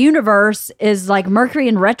the universe? Is like Mercury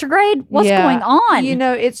in retrograde? What's Yeah. going on? You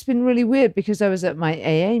know, it's been really weird because I was at my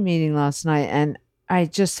AA meeting last night, and I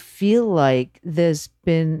just feel like there's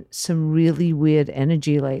been some really weird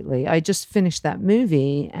energy lately. I just finished that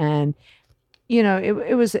movie, and you know,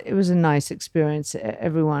 it was a nice experience.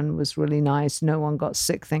 Everyone was really nice. No one got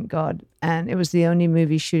sick, thank God. And it was the only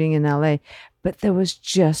movie shooting in LA. But there was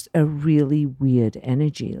just a really weird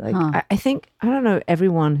energy. Like I think, I don't know,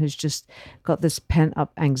 everyone has just got this pent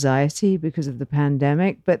up anxiety because of the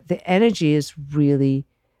pandemic, but the energy is really,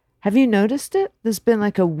 have you noticed it? There's been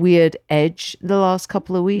like a weird edge the last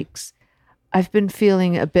couple of weeks. I've been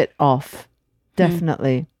feeling a bit off,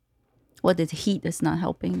 definitely. Well, the heat is not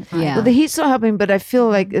helping. Yeah. Well, the heat's not helping, but I feel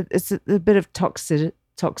like it's a bit of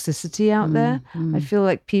toxicity out there. I feel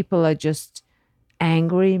like people are just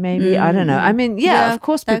angry, maybe. I don't know. I mean, Yeah, of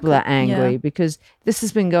course that people are could- angry yeah. because this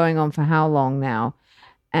has been going on for how long now?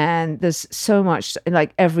 And there's so much,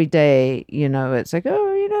 like every day, you know, it's like,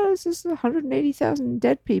 oh, you know, this is 180,000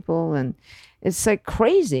 dead people. And it's like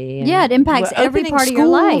crazy. And Yeah, it impacts we're every opening part of your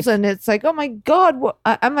schools, life. And it's like, oh my God.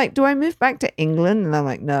 I'm like, do I move back to England? And I'm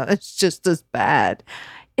like, no, it's just as bad.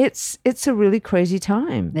 It's a really crazy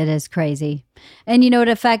time. It is crazy. And you know, it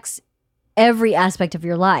affects every aspect of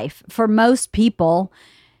your life. For most people,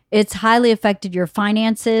 it's highly affected your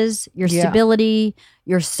finances, your Yeah. stability,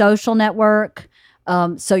 your social network,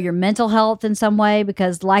 so your mental health in some way,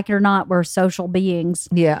 because like it or not, we're social beings.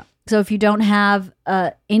 Yeah. So if you don't have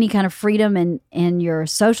any kind of freedom in your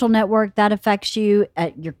social network, that affects you.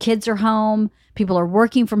 Your kids are home. People are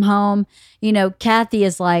working from home. You know, Kathy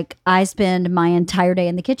is like, I spend my entire day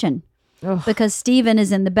in the kitchen because Steven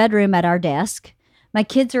is in the bedroom at our desk. My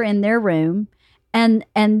kids are in their room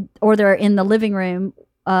or they're in the living room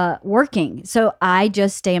working. So I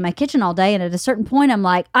just stay in my kitchen all day. And at a certain point, I'm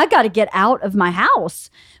like, I got to get out of my house.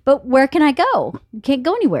 But where can I go? Can't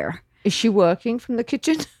go anywhere. Is she working from the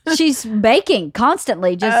kitchen? She's baking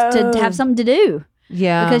constantly just to have something to do.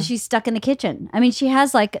 Yeah. Because she's stuck in the kitchen. I mean, she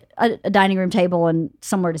has like a dining room table and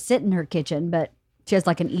somewhere to sit in her kitchen, but she has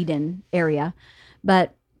like an eat-in area.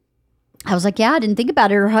 But I was like, yeah, I didn't think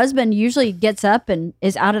about it. Her husband usually gets up and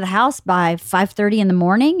is out of the house by 5:30 in the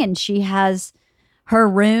morning, and she has her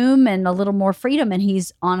room and a little more freedom, and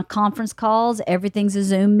he's on conference calls. Everything's a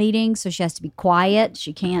Zoom meeting, so she has to be quiet.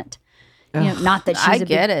 She can't, not that she's I a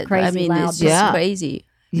get big, it. crazy I mean, loud it's just Yeah. crazy.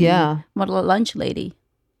 Yeah. What a lunch lady.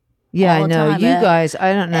 Yeah, all I the know. time, You yeah. guys,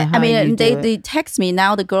 I don't know how I mean, you do they it. text me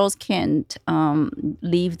now. The girls can't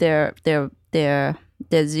leave their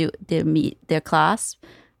class.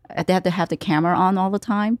 They have to have the camera on all the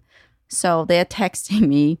time. So they're texting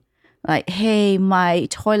me like, "Hey, my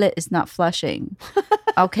toilet is not flushing."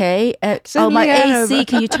 Okay. Send My Leanne AC, over.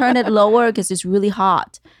 can you turn it lower because it's really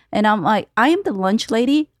hot? And I'm like, I am the lunch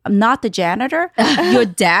lady. I'm not the janitor. Your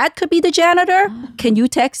dad could be the janitor. Can you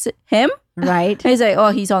text him? right? He's like, oh,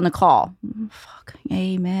 he's on the call. Fuck,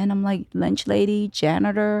 hey man. I'm like lunch lady,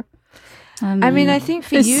 janitor. I mean, I think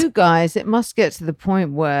for you guys, it must get to the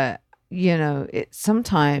point where, it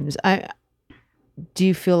sometimes do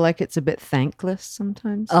you feel like it's a bit thankless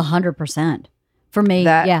sometimes? 100%. For me,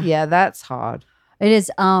 Yeah, that's hard. it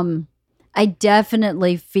is. I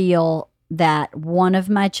definitely feel that one of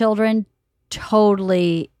my children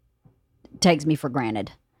totally takes me for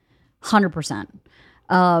granted. 100%.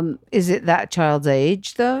 Is it that child's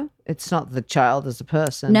age though? It's not the child as a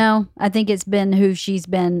person. No, I think it's been who she's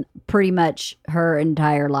been pretty much her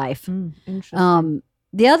entire life. Interesting.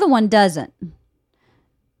 The other one doesn't.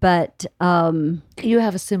 But You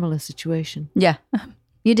have a similar situation. Yeah.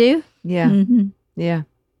 you do? Yeah. Mm-hmm. Yeah.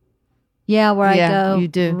 Yeah, where Yeah, I go, you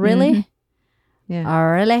do. Really? Yeah.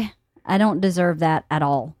 Oh, really? I don't deserve that at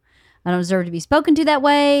all. I don't deserve to be spoken to that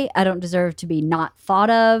way. I don't deserve to be not thought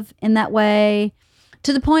of in that way.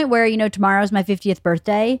 To the point where, tomorrow's my 50th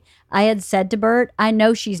birthday. I had said to Bert, I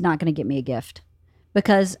know she's not going to get me a gift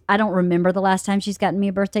because I don't remember the last time she's gotten me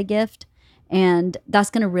a birthday gift. And that's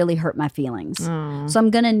going to really hurt my feelings. So I'm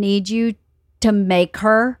going to need you to make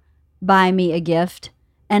her buy me a gift.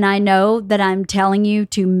 And I know that I'm telling you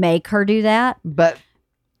to make her do that, But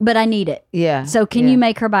but I need it. yeah. So can you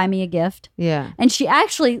make her buy me a gift? Yeah. And she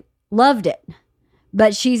actually loved it.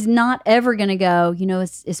 But she's not ever going to go,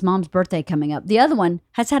 it's mom's birthday coming up. The other one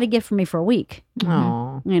has had a gift for me for a week.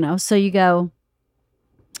 Oh. So you go,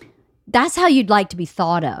 that's how you'd like to be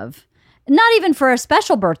thought of. Not even for a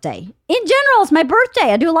special birthday. In general, it's my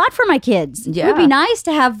birthday. I do a lot for my kids. It would be Yeah. nice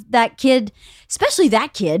to have that kid, especially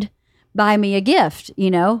that kid, buy me a gift,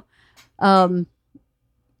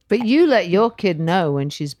 But you let your kid know when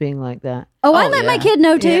she's being like that. Oh, I let my kid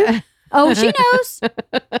know too. Yeah. Oh, she knows.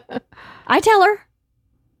 I tell her.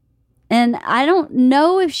 And I don't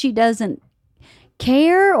know if she doesn't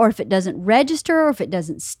care or if it doesn't register or if it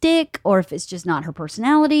doesn't stick or if it's just not her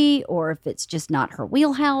personality or if it's just not her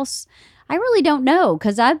wheelhouse. I really don't know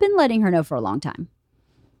because I've been letting her know for a long time.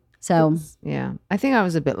 So, Yeah. I think I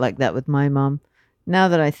was a bit like that with my mom. Now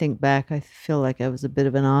that I think back, I feel like I was a bit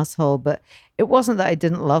of an asshole, but it wasn't that I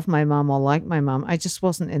didn't love my mom or like my mom. I just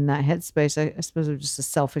wasn't in that headspace. I suppose I was just a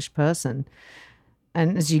selfish person.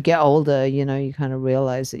 And as you get older, you kind of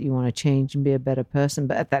realize that you want to change and be a better person.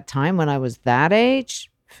 But at that time when I was that age,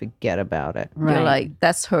 forget about it. right. You're like,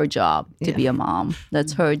 that's her job to be a mom.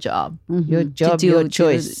 That's her job. Your Mhm. job, do- your to-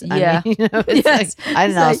 choice. yeah. I mean, it's Yes. like, I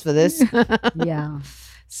didn't It's ask for this. Yeah.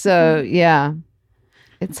 So, yeah,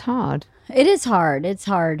 it's hard. It is hard. It's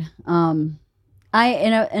hard. I'm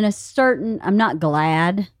not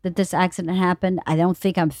glad that this accident happened. I don't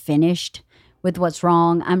think I'm finished with what's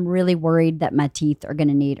wrong. I'm really worried that my teeth are going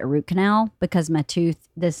to need a root canal because my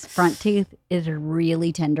this front tooth is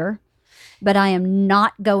really tender. But I am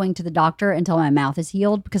not going to the doctor until my mouth is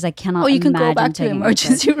healed because I cannot. Oh, you can go imagine back to the taking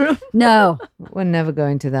emergency room. No. We're never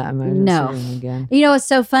going to that emergency No. room again. What's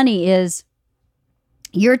so funny is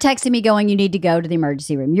you're texting me going, you need to go to the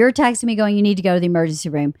emergency room. You're texting me going, you need to go to the emergency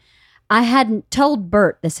room. I hadn't told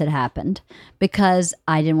Bert this had happened because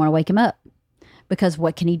I didn't want to wake him up. Because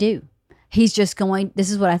what can he do? He's just going, this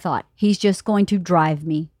is what I thought. He's just going to drive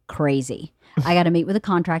me crazy. I got to meet with a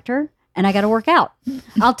contractor and I got to work out.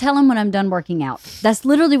 I'll tell him when I'm done working out. That's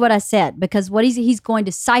literally what I said, because what he's going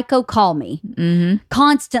to psycho call me,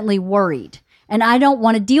 constantly worried. And I don't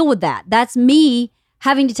want to deal with that. That's me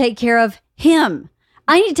having to take care of him.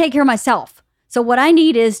 I need to take care of myself. So what I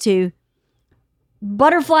need is to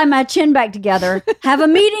butterfly my chin back together, have a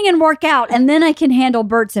meeting and work out, and then I can handle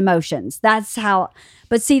Bert's emotions. That's how,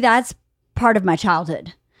 but see, that's part of my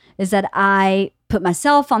childhood, is that I put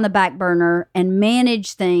myself on the back burner and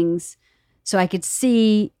manage things so I could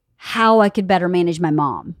see how I could better manage my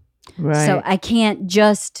mom. Right. So I can't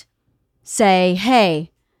just say,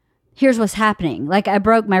 hey, here's what's happening. Like I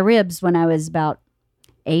broke my ribs when I was about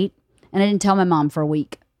 8, and I didn't tell my mom for a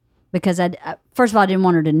week because first of all, I didn't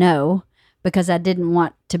want her to know, because I didn't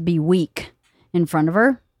want to be weak in front of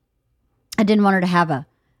her. I didn't want her to have a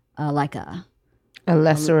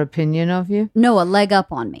lesser opinion of you? No, a leg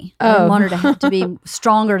up on me. I didn't want her to have to be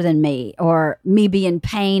stronger than me, or me be in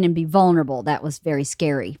pain and be vulnerable. That was very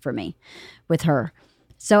scary for me with her.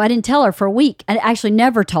 So I didn't tell her for a week. I actually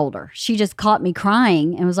never told her. She just caught me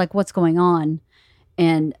crying and was like, what's going on?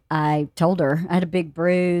 And I told her I had a big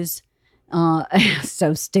bruise.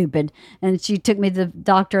 So stupid. And she took me to the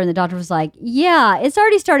doctor, and the doctor was like, yeah, it's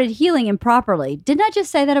already started healing improperly. Didn't I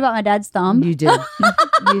just say that about my dad's thumb? You did.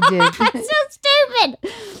 You did. That's so stupid.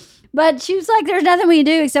 But she was like, there's nothing we can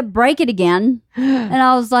do except break it again. And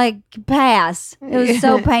I was like, pass. It was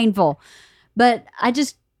so painful. But I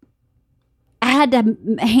had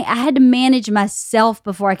to manage myself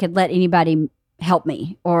before I could let anybody help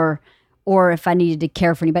me, or if I needed to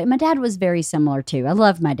care for anybody. My dad was very similar too. I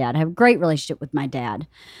loved my dad. I have a great relationship with my dad.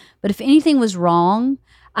 But if anything was wrong,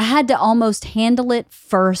 I had to almost handle it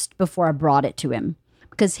first before I brought it to him,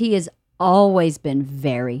 because he has always been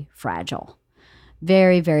very fragile.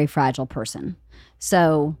 Very, very fragile person.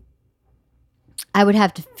 So I would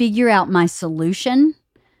have to figure out my solution.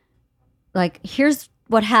 Like, here's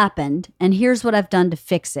what happened, and here's what I've done to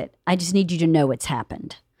fix it. I just need you to know it's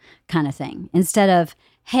happened, kind of thing. Instead of,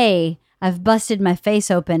 hey, I've busted my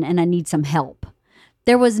face open and I need some help.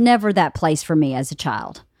 There was never that place for me as a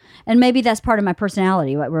child. And maybe that's part of my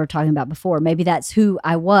personality, what we were talking about before. Maybe that's who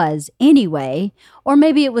I was anyway, or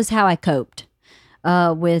maybe it was how I coped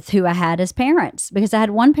with who I had as parents. Because I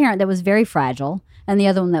had one parent that was very fragile and the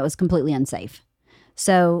other one that was completely unsafe.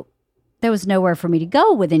 So there was nowhere for me to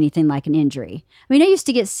go with anything like an injury. I mean, I used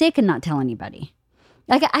to get sick and not tell anybody.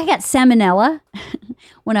 I got salmonella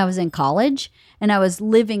when I was in college, and I was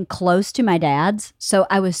living close to my dad's. So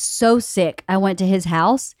I was so sick. I went to his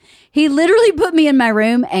house. He literally put me in my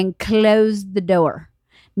room and closed the door.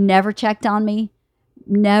 Never checked on me.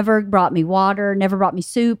 Never brought me water. Never brought me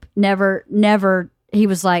soup. Never. He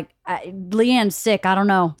was like, Leanne's sick. I don't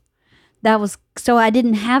know. So I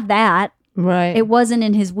didn't have that. Right. It wasn't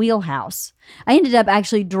in his wheelhouse. I ended up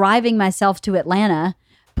actually driving myself to Atlanta,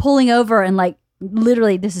 pulling over and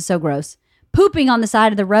literally, this is so gross, pooping on the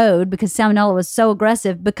side of the road because salmonella was so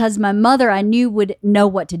aggressive, because my mother, I knew, would know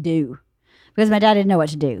what to do, because my dad didn't know what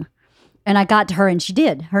to do. And I got to her and she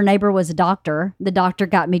did. Her neighbor was a doctor. The doctor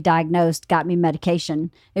got me diagnosed, got me medication.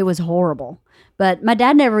 It was horrible. But my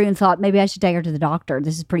dad never even thought maybe I should take her to the doctor.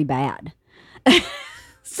 This is pretty bad.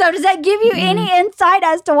 So does that give you any insight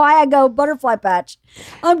as to why I go butterfly patch?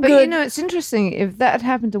 I'm But good. it's interesting. If that had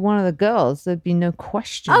happened to one of the girls, there'd be no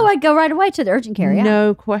question. Oh, I'd go right away to the urgent care. Yeah.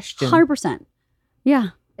 No question. 100%. Yeah.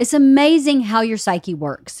 It's amazing how your psyche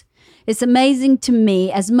works. It's amazing to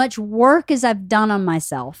me, as much work as I've done on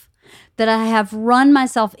myself, that I have run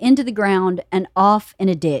myself into the ground and off in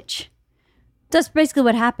a ditch. That's basically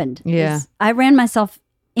what happened. Yeah. is I ran myself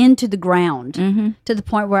into the ground to the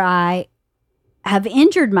point where I have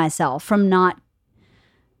injured myself from not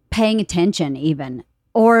paying attention even,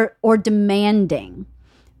 or demanding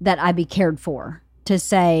that I be cared for. To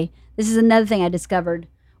say, this is another thing I discovered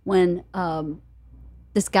when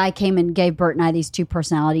this guy came and gave Bert and I these 2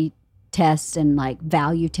 personality tests and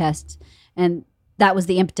value tests. And that was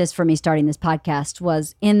the impetus for me starting this podcast.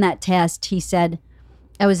 Was in that test, he said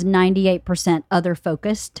I was 98% other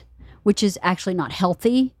focused, which is actually not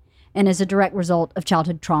healthy and is a direct result of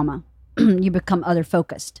childhood trauma. You become other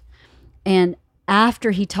focused. And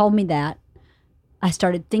after he told me that, I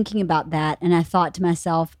started thinking about that, and I thought to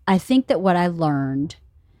myself, I think that what I learned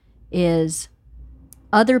is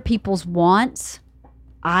other people's wants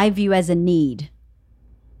I view as a need,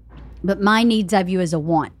 but my needs I view as a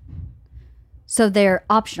want. So they're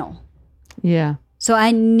optional. Yeah. So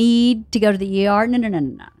I need to go to the ER.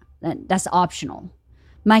 No. That's optional.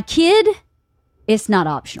 My kid, it's not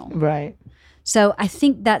optional. Right. So I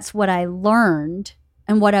think that's what I learned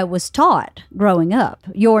and what I was taught growing up.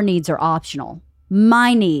 Your needs are optional.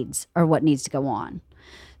 My needs are what needs to go on.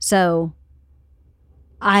 So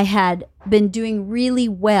I had been doing really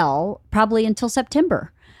well, probably until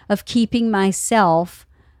September, of keeping myself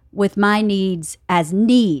with my needs as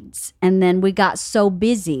needs. And then we got so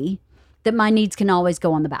busy that my needs can always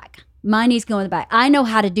go on the back. My needs go on the back. I know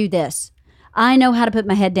how to do this. I know how to put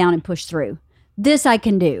my head down and push through. This I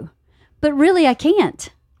can do. But really, I can't.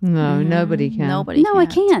 No, nobody can. Nobody. No, I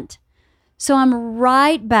can't. So I'm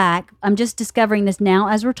right back. I'm just discovering this now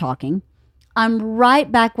as we're talking. I'm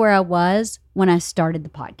right back where I was when I started the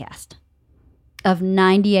podcast, of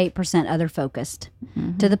 98% other focused,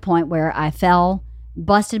 to the point where I fell,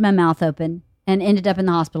 busted my mouth open, and ended up in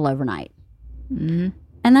the hospital overnight. And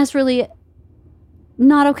that's really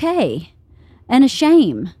not okay, and a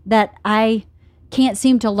shame that I can't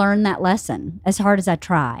seem to learn that lesson as hard as I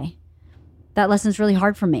try. That lesson's really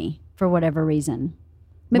hard for me for whatever reason.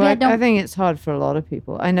 Maybe Well, I don't. I think it's hard for a lot of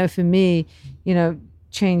people. I know for me, you know,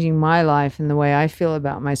 changing my life and the way I feel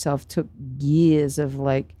about myself took years of,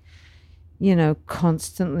 like, you know,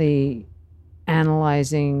 constantly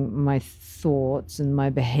analyzing my thoughts and my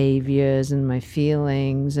behaviors and my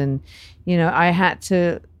feelings. And, you know, I had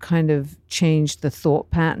to kind of change the thought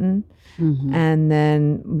pattern and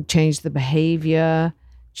then change the behavior,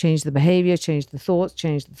 change the thoughts,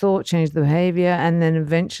 change the thought, change the behavior. And then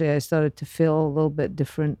eventually I started to feel a little bit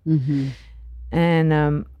different.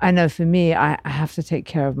 And I know for me, I have to take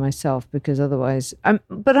care of myself, because otherwise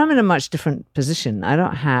but I'm in a much different position. I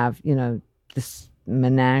don't have, you know, this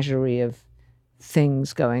menagerie of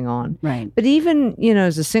things going on. Right. But even, you know,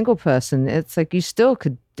 as a single person, it's like you still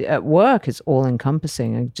could, at work, it's all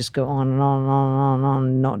encompassing. I just go on and on and on and on and on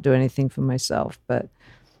and not do anything for myself. But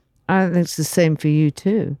I think it's the same for you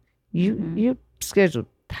too. Your schedule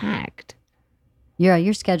packed. Yeah,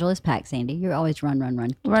 your schedule is packed, Sandy. You're always run.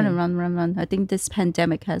 Run. I think this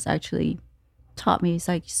pandemic has actually taught me, it's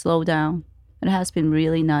like, slow down. It has been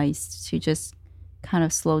really nice to just kind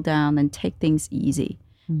of slow down and take things easy.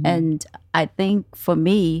 And I think for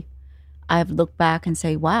me, I've looked back and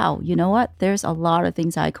say, wow, you know what? There's a lot of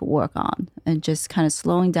things I could work on, and just kind of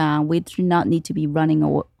slowing down. We do not need to be running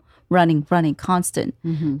constant.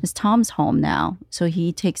 Because Tom's home now, so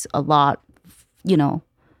he takes a lot, you know,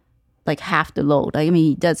 like half the load. I mean,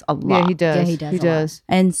 he does a lot. Yeah, he does. Yeah, he does He a lot. does.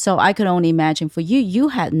 And so I could only imagine for you, you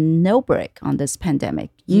had no break on this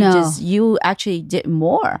pandemic. No. You actually did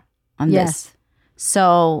more on Yes. this.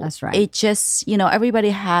 So That's right. it just, you know,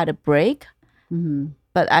 everybody had a break,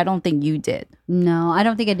 but I don't think you did. No, I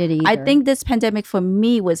don't think I did either. I think this pandemic for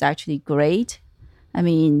me was actually great. I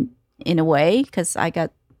mean, in a way, because I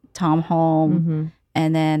got Tom home,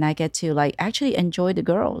 and then I get to, like, actually enjoy the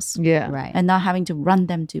girls. Yeah. Right. And not having to run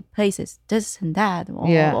them to places, this and that, all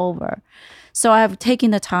Yeah. over. So I've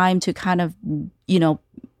taken the time to kind of, you know,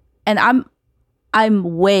 and I'm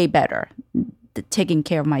way better taking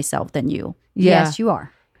care of myself than you. Yeah. Yes, you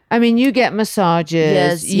are. I mean, you get massages.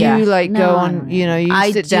 Yes, you yeah. like No, go I on, don't you know, you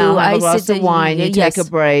I sit do. down, have I a glass sit of wine, you yes. take a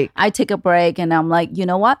break. I take a break and I'm like, you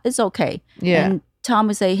know what? It's okay. Yeah. And Tom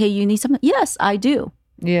would say, hey, you need something? Yes, I do.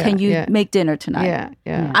 Yeah. Can you yeah. make dinner tonight?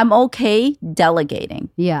 Yeah. I'm okay delegating,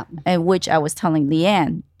 Yeah. and which I was telling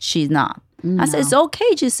Leanne, she's not. I said, it's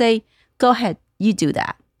okay to say, go ahead, you do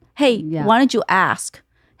that. Hey, Yeah. why don't you ask?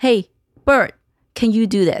 Hey, Bert, can you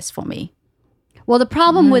do this for me? Well, the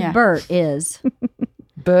problem with Yeah. Bert is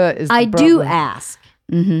Bert is the I do problem. ask.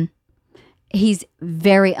 Mm-hmm. He's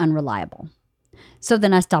very unreliable. So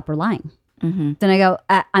then I stop relying. Mm-hmm. Then I go,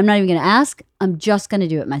 I'm not even going to ask. I'm just going to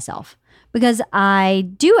do it myself. Because I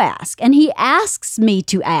do ask. And he asks me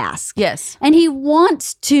to ask. Yes. And he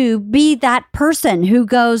wants to be that person who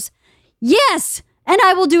goes, yes, and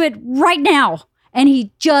I will do it right now. And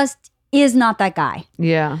he just is not that guy.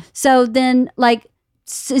 Yeah. So then, like,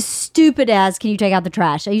 stupid as, can you take out the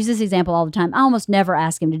trash? I use this example all the time. I almost never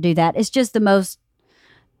ask him to do that. It's just the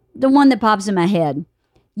one that pops in my head.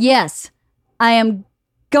 Yes, I am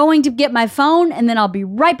going to get my phone and then I'll be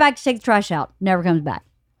right back to take the trash out. Never comes back.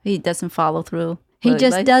 He doesn't follow through. He Like-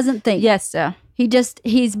 just like- doesn't think. Yes.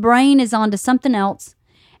 His brain is onto something else,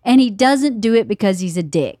 and he doesn't do it because he's a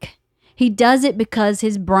dick. He does it because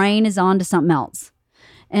his brain is onto something else.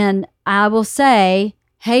 And I will say,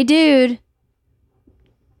 hey, dude,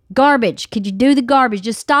 garbage. Could you do the garbage?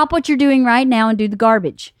 Just stop what you're doing right now and do the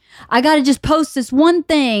garbage. I got to just post this one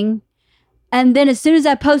thing. And then as soon as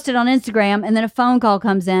I post it on Instagram, and then a phone call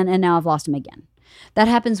comes in, and now I've lost him again. That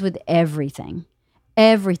happens with everything.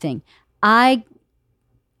 Everything. I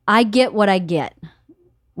get what I get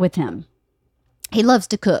with him. He loves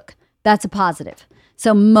to cook. That's a positive.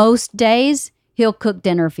 So most days he'll cook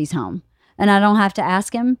dinner if he's home, and I don't have to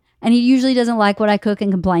ask him. And he usually doesn't like what I cook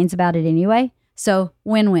and complains about it anyway. So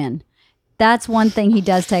win-win. that's one thing he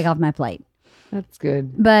does take off my plate. That's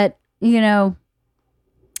good. But, and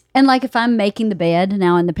like if I'm making the bed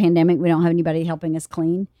now in the pandemic, we don't have anybody helping us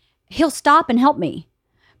clean. He'll stop and help me.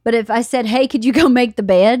 But if I said, hey, could you go make the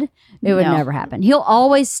bed? It would never happen. He'll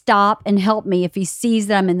always stop and help me if he sees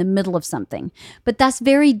that I'm in the middle of something. But that's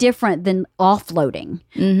very different than offloading,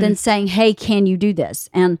 than saying, hey, can you do this?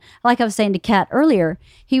 And like I was saying to Kat earlier,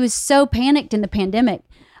 he was so panicked in the pandemic.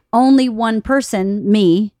 Only one person,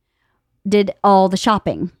 me, did all the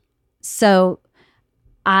shopping. So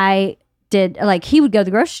I did, like, he would go to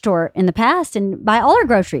the grocery store in the past and buy all our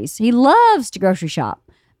groceries. He loves to grocery shop.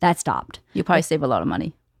 That stopped. You probably save a lot of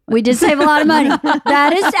money. We did save a lot of money.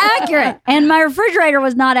 That is accurate. And my refrigerator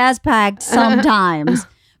was not as packed sometimes.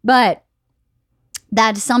 But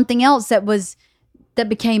that's something else that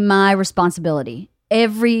became my responsibility.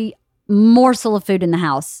 Every morsel of food in the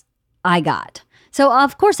house, I got. So,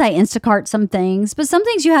 of course, I Instacart some things. But some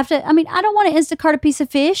things you have to, I don't want to Instacart a piece of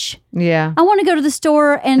fish. Yeah. I want to go to the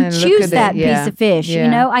store and look choose at that it. Yeah. piece of fish.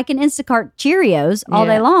 Yeah. I can Instacart Cheerios all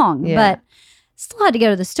day long. Yeah. But still had to go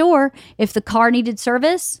to the store. If the car needed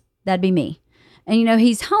service, that'd be me. And,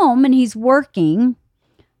 he's home and he's working,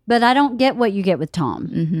 but I don't get what you get with Tom.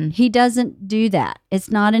 Mm-hmm. He doesn't do that. It's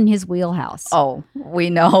not in his wheelhouse. Oh, we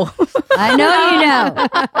know. I know you know.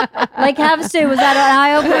 Like Havasu, was that an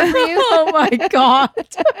eye-opener for you? Oh my God.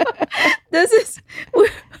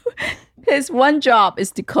 His one job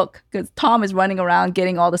is to cook because Tom is running around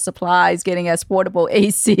getting all the supplies, getting us portable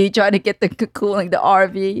AC, trying to get the cooling the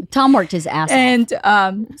RV. Tom worked his ass off.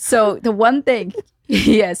 And so the one thing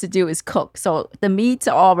he has to do is cook. So the meats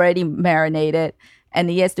are already marinated and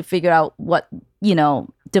he has to figure out what,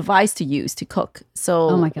 device to use to cook. So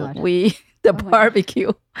Oh my God.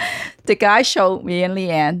 barbecue. The guy showed me and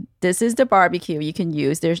Leanne, this is the barbecue you can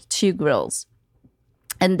use. There's 2 grills.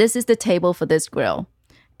 And this is the table for this grill.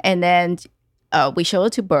 And then we showed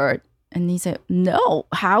it to Bert and he said, no,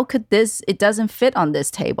 how could it doesn't fit on this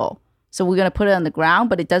table. So we're going to put it on the ground,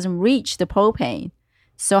 but it doesn't reach the propane.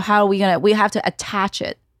 So how are we have to attach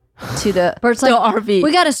it to the RV.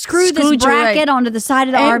 We got to screw this bracket onto the side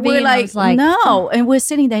of the RV. We're and I was like, no. And we're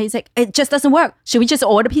sitting there. He's like, it just doesn't work. Should we just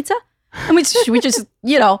order pizza? Should we just,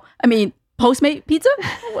 Postmate pizza?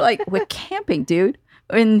 We're like, we're camping, dude.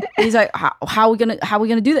 And he's like, how are we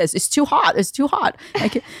gonna do this? It's too hot.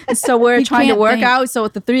 Like, and so we're trying to work out. So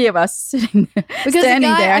with the 3 of us sitting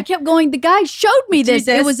standing there, I kept going. The guy showed me this.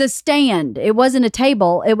 It was a stand. It wasn't a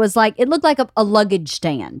table. It was like, it looked like a luggage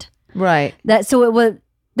stand. Right.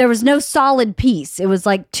 There was no solid piece. It was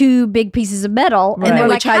like 2 big pieces of metal. Right. And we we're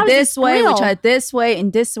like, tried this way, we grill? tried this way,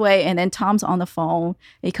 and this way, and then Tom's on the phone.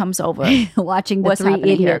 He comes over. Watching the What's 3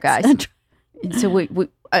 happening here, idiots. guys? And so we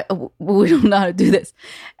don't know how to do this.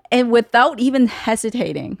 And without even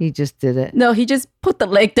hesitating, He just did it. no, he just put the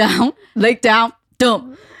leg down,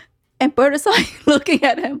 dump. And Bert is like looking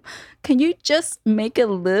at him. Can you just make it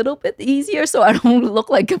a little bit easier so I don't look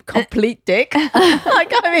like a complete dick? Just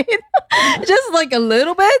like a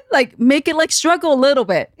little bit, like make it like struggle a little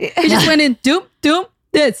bit. He just went in, doom,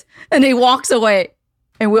 this, and he walks away.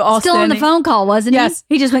 And we're all Still on the standing. phone call, wasn't Yes.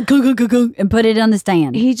 he? He just went goo, goo, goo, goo, and put it on the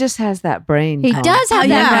stand. He just has that brain. He Tom. does have He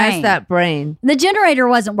that has brain. that brain. The generator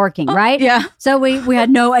wasn't working, right? yeah. So we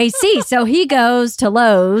had no AC. So he goes to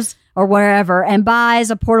Lowe's or wherever and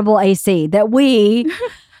buys a portable AC that we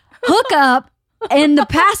hook up in the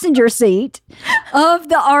passenger seat of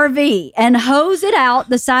the RV and hose it out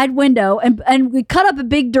the side window. And we cut up a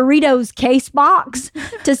big Doritos case box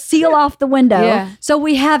to seal off the window. Yeah. So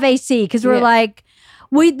we have AC because we're Yeah. like,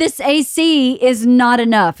 this AC is not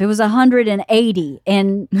enough. It was 180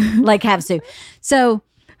 in Lake Havasu. So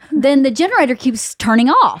then the generator keeps turning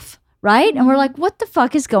off, right? And we're like, what the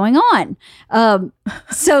fuck is going on?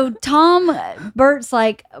 So Bert's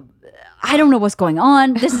like, I don't know what's going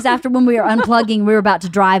on. This is after when we were unplugging, we were about to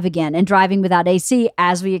drive again. And driving without AC,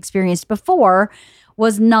 as we experienced before,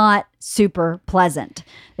 was not super pleasant.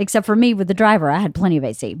 Except for me with the driver. I had plenty of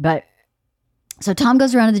AC. But so Tom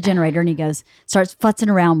goes around to the generator and he starts futzing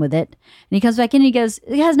around with it. And he comes back in and he goes,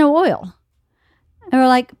 it has no oil. And we're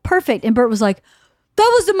like, perfect. And Bert was like,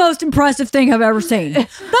 that was the most impressive thing I've ever seen. That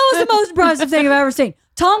was the most impressive thing I've ever seen.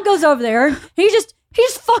 Tom goes over there and he just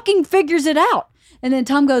fucking figures it out. And then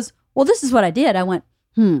Tom goes, well, this is what I did. I went,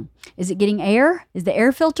 is it getting air? Is the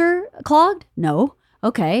air filter clogged? No.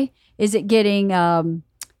 Okay. Is it getting,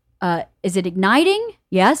 is it igniting?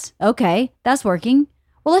 Yes. Okay. That's working.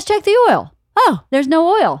 Well, let's check the oil. Oh, there's no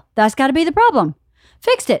oil. That's got to be the problem.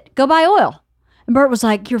 Fixed it. Go buy oil. And Bert was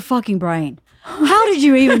like, your fucking brain. How did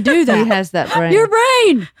you even do that? He has that brain. Your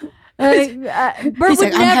brain. Bert He's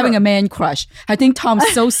would like, I'm having a man crush. I think Tom's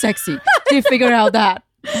so sexy. Did you figure out that?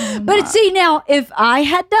 But see, now, if I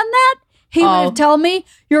had done that, he would have told me,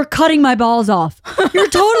 you're cutting my balls off. You're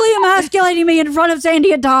totally emasculating me in front of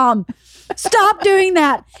Sandy and Tom. Stop doing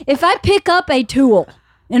that. If I pick up a tool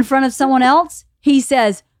in front of someone else, he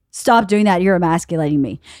says, stop doing that. You're emasculating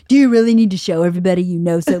me. Do you really need to show everybody you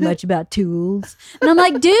know so much about tools? And I'm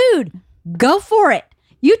like, dude, go for it.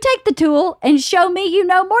 You take the tool and show me you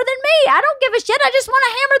know more than me. I don't give a shit. I just want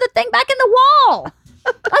to hammer the thing back in the wall.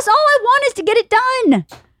 That's all I want is to get it done.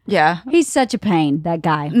 Yeah. He's such a pain, that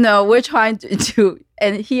guy. No, we're trying to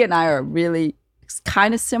and he and I are really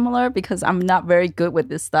kind of similar because I'm not very good with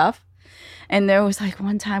this stuff. And there was like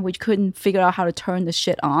one time we couldn't figure out how to turn the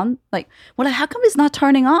shit on. Like, how come it's not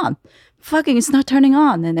turning on? Fucking, it's not turning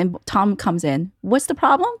on. And then Tom comes in. What's the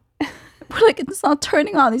problem? We're like, it's not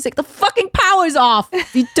turning on. He's like, the fucking power's off,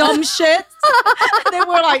 you dumb shit. And then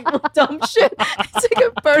we're like, dumb shit. It's like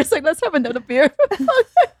at first, like, let's have another beer.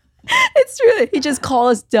 It's really, he just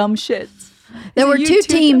called us dumb shit. There were two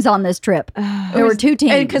teams on this trip. There were two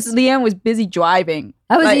teams. Because Leanne was busy driving.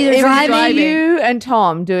 I was either driving. You and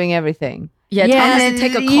Tom doing everything. Yeah, Yeah, Tom has And to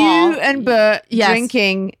take a call. you and Bert Yes.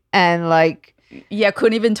 drinking and like Yeah,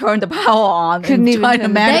 couldn't even turn the power on. Couldn't and even trying to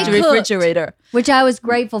turn the manage power the on. They cooked. refrigerator. which I was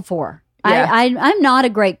grateful for. Yeah. I'm not a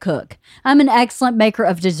great cook. I'm an excellent maker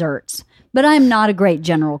of desserts, but I'm not a great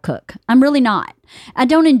general cook. I'm really not. I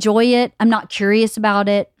don't enjoy it. I'm not curious about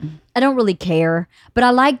it. I don't really care, but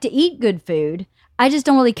I like to eat good food. I just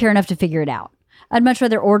don't really care enough to figure it out. I'd much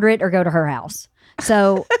rather order it or go to her house.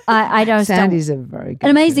 So I just Sandy's don't. a very good An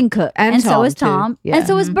amazing cook. And so Tom, is too. Tom. Yeah. And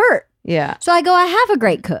so is Bert. Yeah. So I go, I have a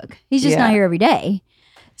great cook. He's just Yeah. not here every day.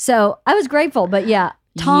 So I was grateful. But yeah,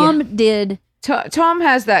 Tom did. Tom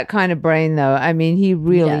has that kind of brain, though. I mean, he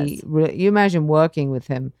really, you imagine working with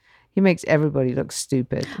him. He makes everybody look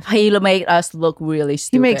stupid. He made us look really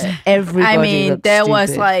stupid. He makes everybody I mean, look there stupid.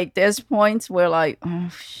 was like, there's points where like, oh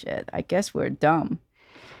shit, I guess we're dumb.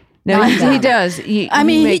 No, Not he dumb. does. I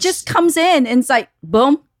mean, he makes- just comes in and it's like,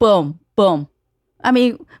 boom, boom, boom. I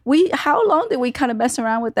mean, how long did we kind of mess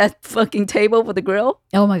around with that fucking table for the grill?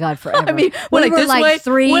 Oh my God, forever. I mean, we're We like were this like way.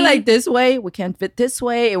 three- We're like this way. We can't fit this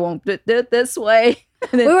way. It won't fit this way.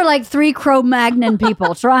 And We then, were like three Cro-Magnon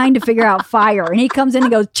people trying to figure out fire. And he comes in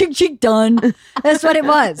and goes, chick, chick, done. That's what it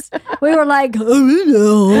was. We were like, it's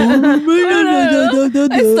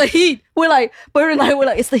the heat. We're like, Bert and I were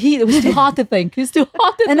like, it's the heat. It was too hot to think. It's too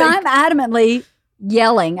hot to and think. I'm adamantly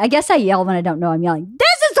yelling. I guess I yell when I don't know I'm yelling.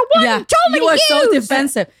 This is the one yeah, you told me you to are use. so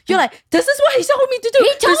defensive. You're like, this is what he told me to do.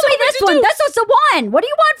 He told me this one. That's what's the one. What do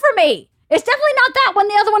you want from me? It's definitely not that one.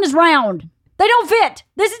 The other one is round. They don't fit.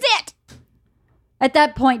 This is it. At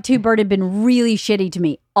that point, too, Bert had been really shitty to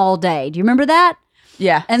me all day. Do you remember that?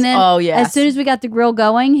 Yeah. And then oh yeah, as soon as we got the grill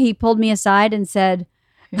going, he pulled me aside and said,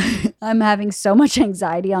 I'm having so much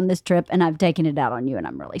anxiety on this trip and I've taken it out on you and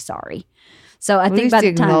I'm really sorry. So I At think Mm-hmm. least by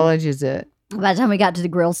he the time acknowledges it. we got to the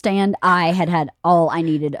grill stand, I had all I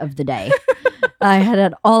needed of the day. I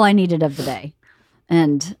had all I needed of the day.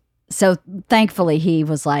 And so thankfully he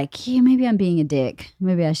was like, yeah, maybe I'm being a dick.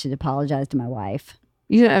 Maybe I should apologize to my wife.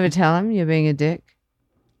 You don't ever tell him you're being a dick?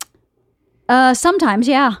 Sometimes,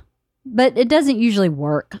 yeah. But it doesn't usually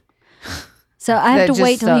work. So I have That to just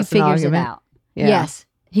wait till he starts an figures it argument? out. Yeah. Yes.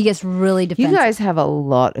 He gets really You defensive. guys have a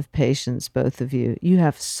lot of patience, both of you. You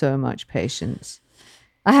have so much patience.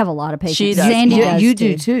 I have a lot of patience. She does. Sandy You, does you too.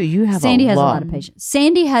 do too. You have Sandy a has lot. a lot of patience.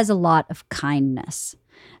 Sandy has a lot of kindness.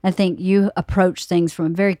 I think you approach things from a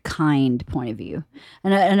very kind point of view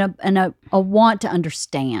and a want to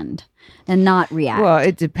understand and not react. Well,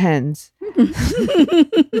 it depends.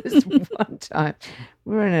 This one time,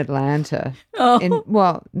 we were in Atlanta. Oh.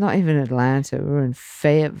 Well, not even Atlanta. We were in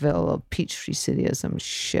Fayetteville or Peachtree City or some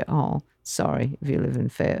shithole. Sorry if you live in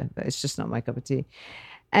Fayetteville. It's just not my cup of tea.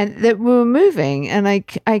 And that we were moving, and I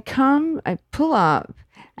pull up,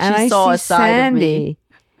 and She I saw see a side of me. Sandy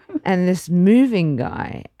and this moving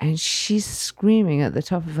guy, and she's screaming at the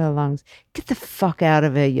top of her lungs, "Get the fuck out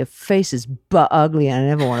of here! Your face is butt ugly, and I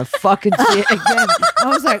never want to fucking see it again." I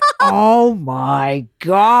was like, "Oh my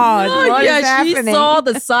god, what is yeah, she happening?" saw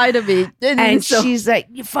the side of me, And so, she's like,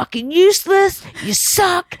 "You're fucking useless. You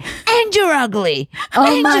suck, and you're ugly.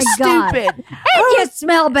 Oh and my you're God. stupid." and you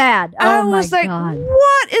smell bad. Oh I my was like, God.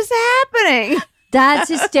 "What is happening?" That's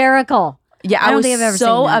hysterical. yeah, I I don't was think I've ever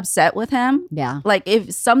so seen that. upset with him. Yeah. Like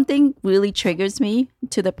if something really triggers me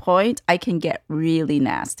to the point, I can get really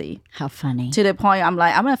nasty. How funny. To the point, I'm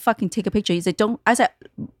like, I'm gonna fucking take a picture. He said, "Don't." I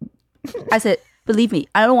said, believe me,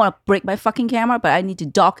 I don't want to break my fucking camera, but I need to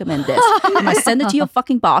document this. I'm gonna send it to your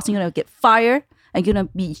fucking boss. And you're gonna get fired. And you're gonna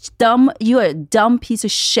be dumb. You're a dumb piece of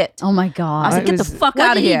shit. Oh my God. I said, It get was- the fuck what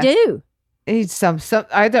out of did here. he do? He's some.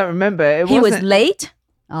 I don't remember. It He was wasn't- late.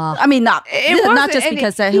 I mean, not wasn't just any-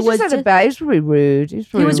 because he he was just had a bad. He was really rude.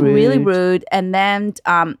 he was really rude, and then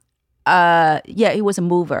he was a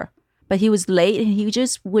mover, but he was late, and he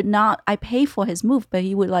just would not. I pay for his move, but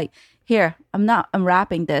he would like, here, I'm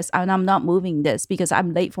unwrapping this, and I'm not moving this because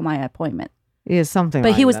I'm late for my appointment. Yeah, something. But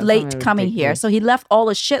like he was that, late something coming here, ridiculous. so he left all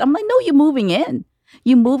the shit. I'm like, no, you're moving in.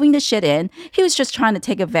 You moving the shit in. He was just trying to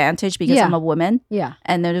take advantage because Yeah. I'm a woman, Yeah.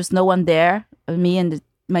 and there was no one there. Me and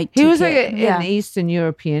my He two was like kids. an Eastern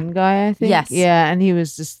European guy, I think. Yes. Yeah, and he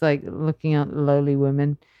was just like looking at lowly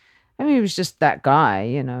women. I mean, he was just that guy,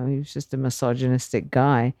 you know. He was just a misogynistic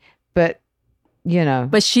guy. But, you know,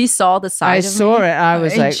 But she saw the side. I of saw me, it. I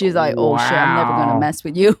was and like, she's like, oh shit, I'm never gonna wow. mess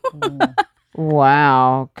with you.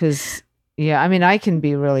 Wow. Because, yeah, I mean, I can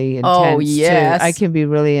be really intense. Oh, too. yes. I can be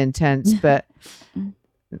really intense, but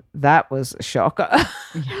that was a shocker.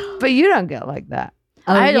 But you don't get like that.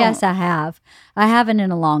 Oh, I don't- yes, I have. I haven't in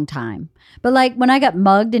a long time. But like when I got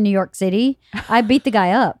mugged in New York City, I beat the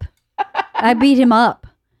guy up. I beat him up.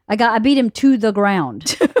 I beat him to the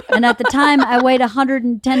ground. And at the time I weighed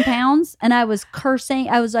 110 pounds and I was cursing.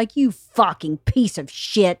 I was like, you fucking piece of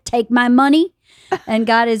shit. Take my money. And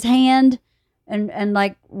got his hand and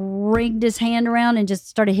like rigged his hand around and just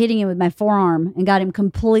started hitting him with my forearm and got him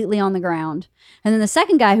completely on the ground. And then the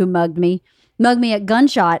second guy who mugged me at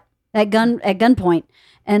gunpoint.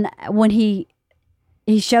 And when he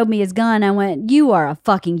showed me his gun, I went, you are a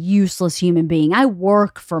fucking useless human being. I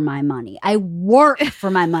work for my money. I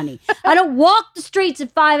don't walk the streets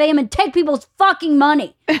at 5 a.m. and take people's fucking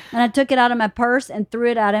money. And I took it out of my purse and threw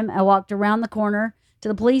it at him. I walked around the corner to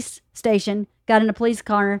the police station, got in a police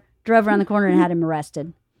car, drove around the corner and had him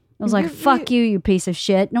arrested. I was like, fuck you, you piece of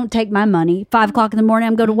shit. Don't take my money. 5 o'clock in the morning,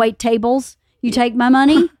 I'm going to wait tables. You take my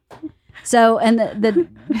money? So, and the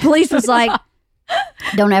police was like,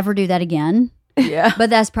 don't ever do that again. Yeah. But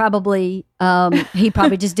that's probably, he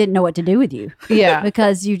probably just didn't know what to do with you. Yeah.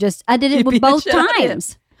 Because I did it You with beat the both shit out of him.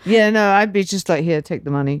 times. Yeah, no, I'd be just like, here, take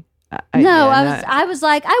the money. I was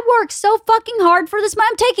like, I worked so fucking hard for this.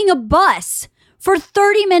 I'm taking a bus for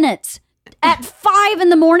 30 minutes at 5 in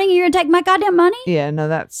the morning. You're going to take my goddamn money? Yeah, no,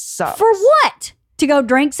 that sucks. For what? To go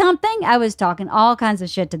drink something? I was talking all kinds of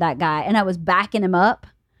shit to that guy and I was backing him up.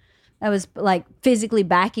 I was like physically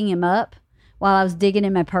backing him up while I was digging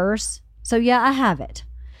in my purse. So yeah, I have it,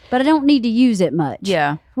 but I don't need to use it much.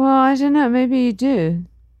 Yeah. Well, I don't know. Maybe you do.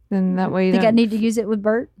 Then that way you Think I don't. need to use it with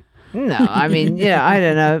Bert? No, I mean, yeah, I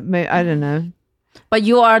don't know. I don't know. But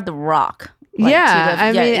you are the rock. Yeah,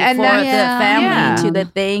 I mean, and for that- the Yeah. family, Yeah. to the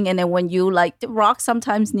thing, and then when you like the rock,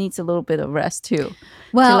 sometimes needs a little bit of rest too.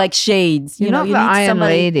 Well, to like shades, You're not you the need Iron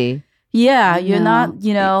somebody. Lady. Yeah, you're No. not.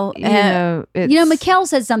 You know, Mikkel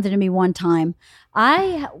said something to me one time.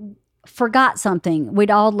 I forgot something.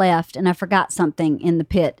 We'd all left, and I forgot something in the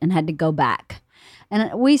pit and had to go back.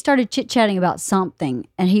 And we started chit chatting about something,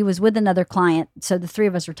 and he was with another client. So the three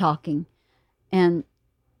of us were talking, and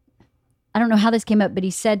I don't know how this came up, but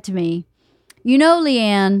he said to me, "You know,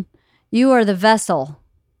 Leanne, you are the vessel.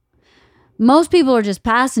 Most people are just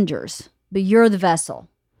passengers, but you're the vessel.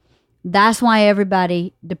 That's why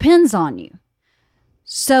everybody depends on you.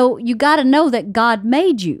 So you got to know that God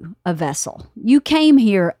made you a vessel. You came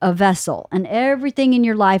here a vessel, and everything in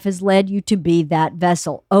your life has led you to be that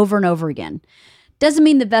vessel over and over again. Doesn't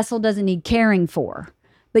mean the vessel doesn't need caring for,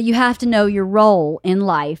 but you have to know your role in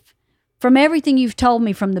life. From everything you've told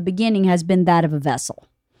me from the beginning has been that of a vessel.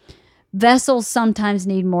 Vessels sometimes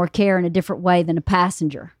need more care in a different way than a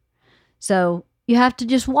passenger. So you have to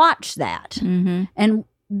just watch that. Mm-hmm. And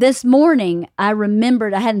this morning, I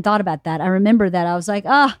remembered, I hadn't thought about that. I remembered that I was like,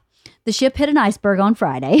 the ship hit an iceberg on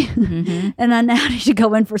Friday. Mm-hmm. And I now need to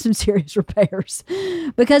go in for some serious repairs.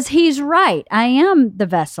 Because he's right. I am the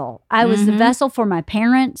vessel. I was the Mhm. vessel for my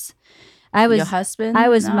parents. I was Your husband. I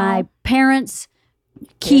was No. my parents'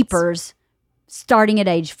 keepers starting at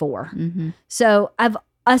age 4. Mm-hmm. So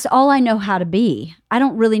that's all I know how to be. I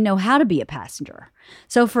don't really know how to be a passenger.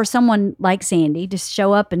 So for someone like Sandy to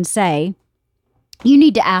show up and say, you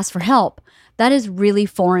need to ask for help, that is really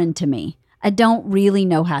foreign to me. I don't really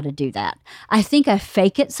know how to do that. I think I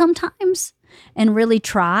fake it sometimes and really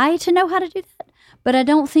try to know how to do that, but I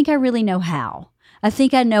don't think I really know how. I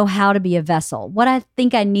think I know how to be a vessel. What I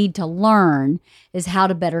think I need to learn is how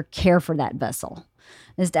to better care for that vessel,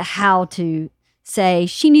 as to how to say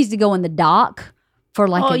she needs to go in the dock for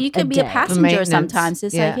like you could be a day. passenger maintenance. sometimes.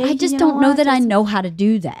 It's Yeah. like, hey, I just you don't know what? that I Just- know how to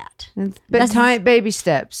do that. But That's- baby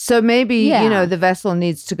steps. So maybe, Yeah. you know, the vessel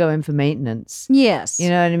needs to go in for maintenance. Yes. You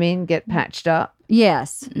know what I mean? Get patched up.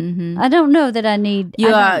 Yes. Mhm. I don't know that I need. You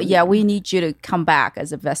I are, don't- yeah, we need you to come back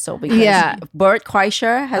as a vessel because Yeah. Bert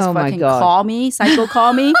Kreischer has Oh my fucking God. called me, psycho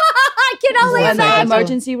call me. I can only in the imagine.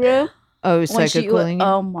 emergency room. Oh, When Psycho calling you?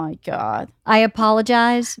 oh my God. I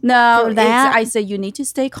apologize. No, For that? I said, you need to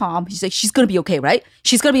stay calm. She's like, she's going to be okay, right?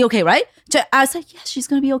 She's going to be okay, right? I said, yes, she's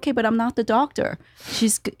going to be okay, but I'm not the doctor.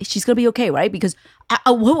 She's going to be okay, right? Because,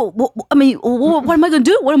 what am I going to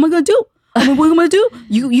do? What am I going to do? I mean, what am I going to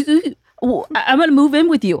do? I'm going to move in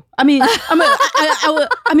with you. I mean,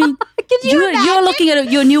 you're looking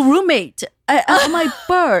at your new roommate. My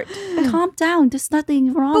bird. Calm down. There's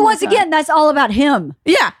nothing wrong. But once with her. again, that's all about him.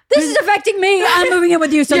 Yeah. This is affecting me. I'm moving in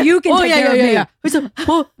with you so you can take care of me. He's like,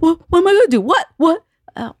 what am I going to do? What?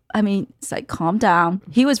 I mean, it's like, calm down.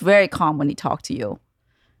 He was very calm when he talked to you.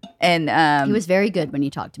 And He was very good when he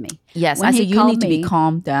talked to me. yes, When I he said, you called need to be me-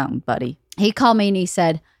 calm down, buddy. He called me and he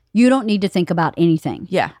said, you don't need to think about anything.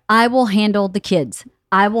 Yeah. I will handle the kids.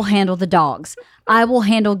 I will handle the dogs. I will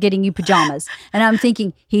handle getting you pajamas. And I'm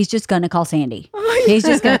thinking, he's just going to call Sandy. He's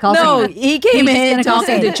just going to call No, Sandy. he came He's just in gonna call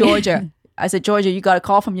talking to Sandy. Georgia. I said, Georgia, you got a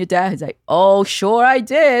call from your dad. He's like, oh, sure I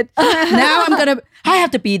did. Now I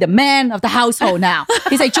have to be the man of the household now.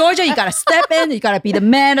 He's like, Georgia, you got to step in. You got to be the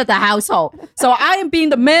man of the household. So I am being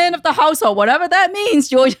the man of the household, whatever that means,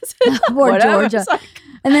 Georgia. Poor Whatever. Georgia. It's like,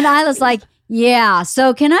 And then Isla's like, yeah,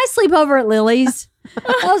 so can I sleep over at Lily's?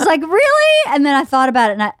 I was like, really? And then I thought about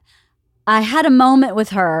it and I had a moment with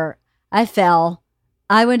her. I fell.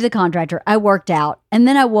 I went to the contractor. I worked out. And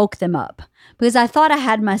then I woke them up because I thought I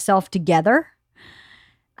had myself together.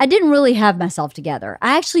 I didn't really have myself together.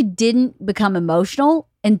 I actually didn't become emotional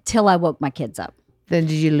until I woke my kids up. Then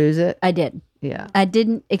did you lose it? I did. Yeah. I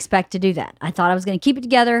didn't expect to do that. I thought I was going to keep it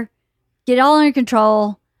together, get it all under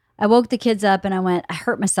control. I woke the kids up and I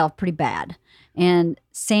hurt myself pretty bad. And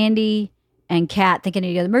Sandy and Kat think I need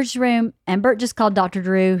to go to the emergency room. And Bert just called Dr.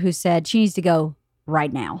 Drew, who said she needs to go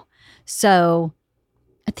right now. So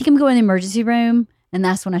I think I'm going to the emergency room. And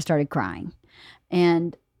that's when I started crying.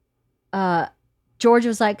 And George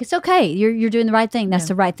was like, it's okay. You're doing the right thing. That's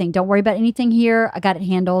the right thing. Don't worry about anything here. I got it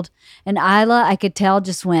handled. And Isla, I could tell,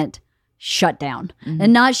 just went shut down.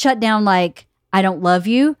 And not shut down like, I don't love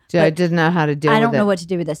you. So I but didn't know how to deal with it. I don't know what to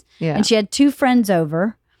do with this. Yeah. And she had two friends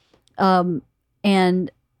over,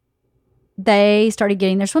 and they started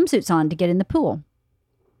getting their swimsuits on to get in the pool.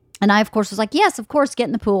 And I, of course, was like, yes, of course, get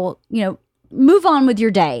in the pool. You know, move on with your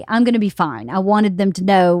day. I'm going to be fine. I wanted them to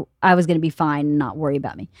know I was going to be fine and not worry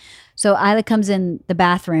about me. So Isla comes in the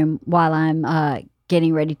bathroom while I'm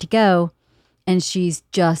getting ready to go, and she's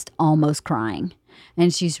just almost crying.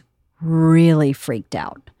 And she's really freaked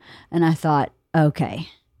out. And I thought, okay,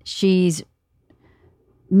 she's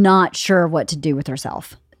not sure what to do with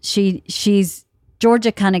herself. She's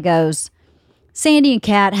Georgia kind of goes, Sandy and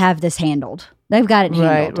Kat have this handled. They've got it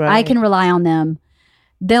handled. Right. I can rely on them.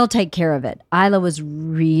 They'll take care of it. Isla was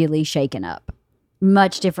really shaken up,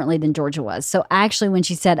 much differently than Georgia was. So actually, when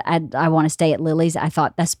she said, I want to stay at Lily's, I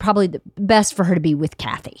thought that's probably the best for her to be with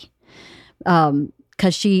Kathy.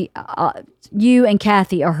 Because you and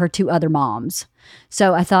Kathy are her two other moms.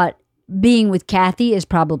 So I thought being with Kathy is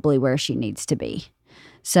probably where she needs to be.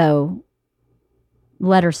 So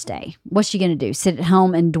let her stay. What's she going to do? Sit at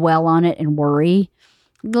home and dwell on it and worry?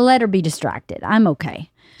 Let her be distracted. I'm okay.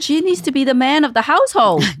 she needs to be the man of the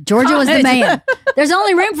household. Georgia was the man. There's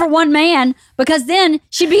only room for one man because then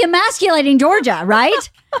she'd be emasculating Georgia, right?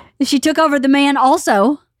 If she took over the man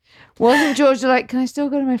also. Wasn't Georgia like, can I still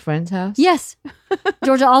go to my friend's house? Yes.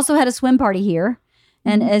 Georgia also had a swim party here.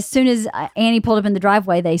 And as soon as Annie pulled up in the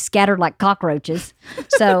driveway, they scattered like cockroaches.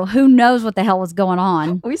 So who knows what the hell was going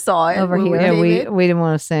on? We saw it Over when here. Yeah, came we in. didn't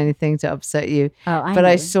want to say anything to upset you. Oh, But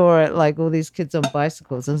I know. saw it like all these kids on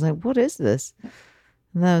bicycles. I was like, what is this?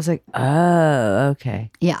 And I was like, oh, okay.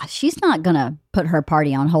 Yeah, she's not going to put her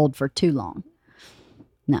party on hold for too long.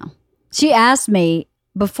 No. She asked me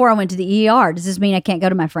before I went to the ER, does this mean I can't go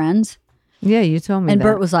to my friends? Yeah, you told me And that.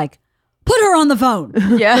 Bert was like, put her on the phone.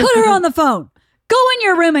 Yeah. Put her on the phone. Go in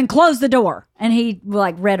your room and close the door. And he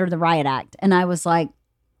like read her the riot act. And I was like,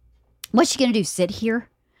 what's she going to do? Sit here?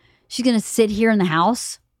 She's going to sit here in the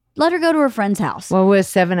house? Let her go to her friend's house. Well, we're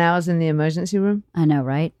 7 hours in the emergency room. I know,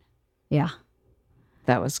 right? Yeah.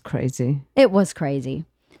 That was crazy. It was crazy.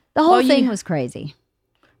 The whole Well, thing you- was crazy.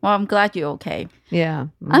 Well, I'm glad you're okay. Yeah.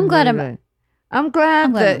 I'm glad really I'm- glad. I'm glad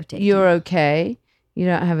I'm glad we've that taken you're okay. You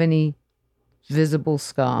don't have any visible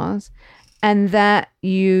scars, and that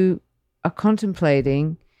you are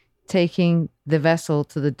contemplating taking the vessel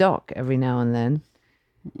to the dock every now and then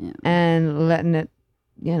and letting it,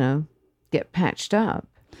 get patched up.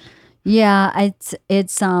 Yeah, it's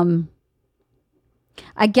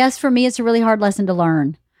I guess for me it's a really hard lesson to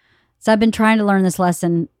learn. So I've been trying to learn this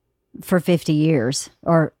lesson for 50 years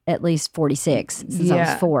or at least 46 since I was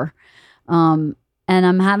Yeah. 4. and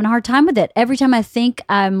I'm having a hard time with it. Every time I think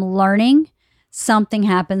I'm learning, something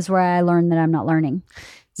happens where I learn that I'm not learning.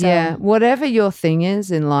 So, yeah, whatever your thing is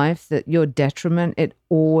in life, that your detriment, it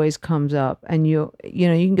always comes up, and you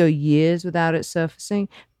can go years without it surfacing,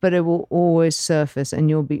 but it will always surface, and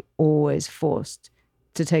you'll be always forced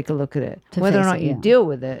to take a look at it. To Whether or face not it, you yeah. deal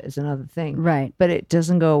with it is another thing. Right. But it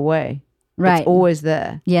doesn't go away. Right. It's always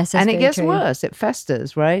there. Yes, that's and it very gets true. worse. It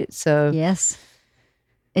festers, right? So Yes.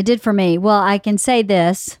 It did for me. Well, I can say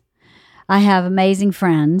this. I have amazing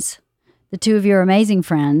friends. The two of you are amazing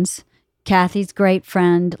friends. Kathy's great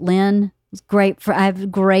friend. Lynn is great. I have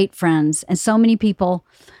great friends. And so many people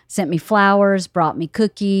sent me flowers, brought me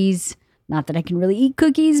cookies. Not that I can really eat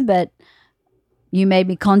cookies, but you made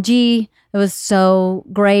me congee. It was so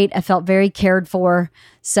great. I felt very cared for.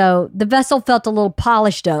 So the vessel felt a little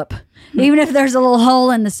polished up, even if there's a little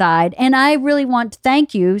hole in the side. And I really want to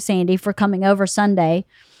thank you, Sandy, for coming over Sunday,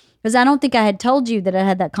 because I don't think I had told you that I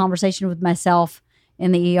had that conversation with myself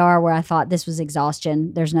in the ER where I thought this was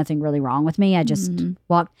exhaustion. There's nothing really wrong with me. I just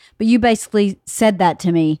walked. But you basically said that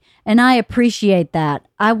to me, and I appreciate that.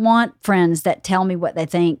 I want friends that tell me what they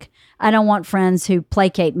think. I don't want friends who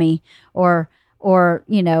placate me or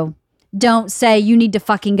don't say you need to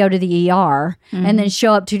fucking go to the ER and then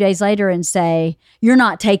show up 2 days later and say you're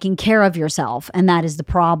not taking care of yourself and that is the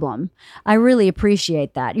problem. I really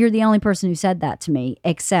appreciate that. You're the only person who said that to me,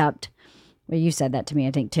 except, well, you said that to me,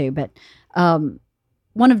 I think, too. But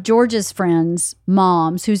one of George's friends'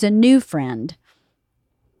 moms, who's a new friend,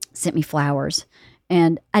 sent me flowers.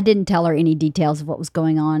 And I didn't tell her any details of what was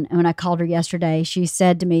going on. And when I called her yesterday, she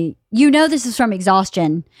said to me, this is from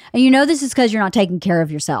exhaustion. And this is because you're not taking care of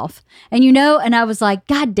yourself. And and I was like,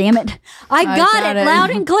 God damn it. I got it loud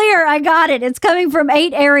and clear. I got it. It's coming from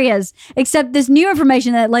 8 areas, except this new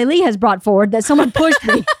information that Laylee has brought forward that someone pushed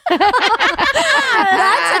me.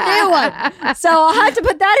 That's a new one. So I'll have to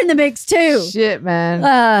put that in the mix too. shit,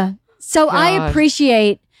 man. So I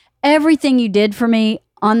appreciate everything you did for me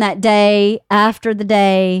on that day, after the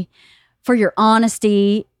day, for your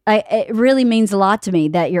honesty. It really means a lot to me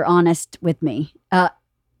that you're honest with me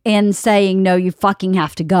and saying, no, you fucking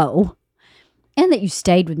have to go. And that you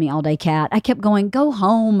stayed with me all day, Kat. I kept going, go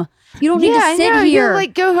home. You don't need to sit here. You're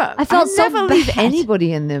like, go home. I felt so never leave bad.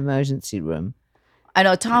 anybody in the emergency room. I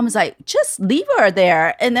know Tom was like, just leave her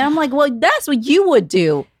there. And then I'm like, well, that's what you would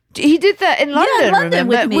do. He did that in London. London remember?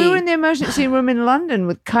 with me. We were in the emergency room in London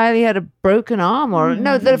with Kylie had a broken arm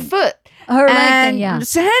the foot. Her leg And thing, yeah.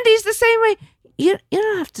 Sandy's the same way. You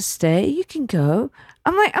don't have to stay. You can go.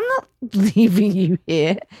 I'm like, I'm not leaving you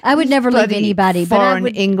here. I would never leave Bloody anybody, but I foreign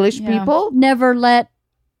would English people.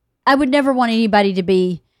 I would never want anybody to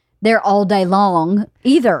be there all day long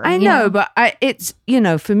either. I know, but it's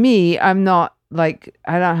for me, I'm not like,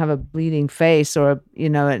 I don't have a bleeding face or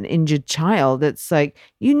an injured child. It's like,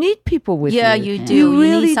 you need people with you. Yeah, you do. You You need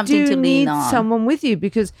really something to lean need on. someone with you,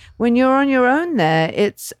 because when you're on your own there,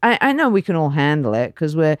 it's I know we can all handle it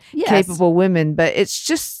because we're Yes. capable women, but it's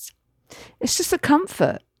just a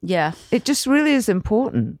comfort. Yeah. It just really is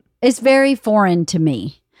important. It's very foreign to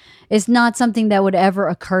me. It's not something that would ever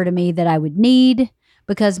occur to me that I would need,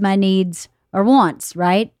 because my needs are wants,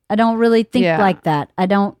 right? I don't really think Yeah. like that. I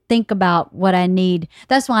don't think about what I need.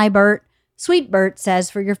 That's why Sweet Bert says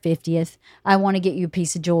for your 50th, I want to get you a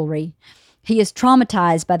piece of jewelry. He is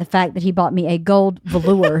traumatized by the fact that he bought me a gold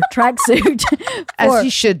velour tracksuit As for you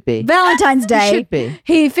should be. Valentine's Day. You should be.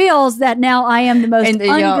 He feels that now I am the most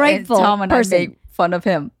ungrateful and Tom and person. I make fun of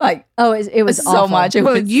him. Like, Oh, it was so awful. much. It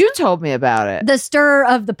Well, was, you told me about it. The stir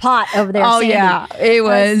of the pot over there. oh, Sandy, yeah. It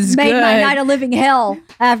was made good. my night a living hell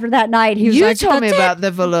after that night. He was You like, told me "That's it." about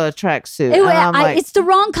the velour tracksuit. It- and I'm like, it's the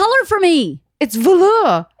wrong color for me. it's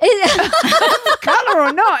velour. It- Color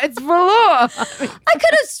or not, it's velour. I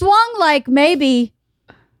could have swung like maybe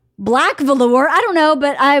black velour. I don't know,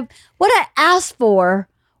 but what I asked for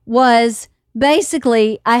was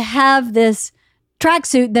basically I have this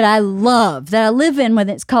tracksuit that I love, that I live in when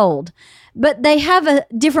it's cold, but they have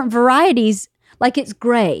different varieties, like it's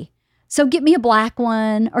gray. So get me a black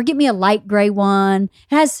one or get me a light gray one.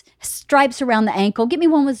 It has stripes around the ankle. Get me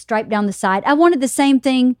one with a stripe down the side. I wanted the same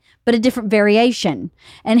thing, but a different variation.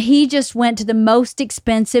 And he just went to the most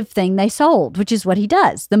expensive thing they sold, which is what he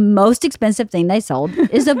does. The most expensive thing they sold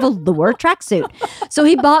is a velour tracksuit. So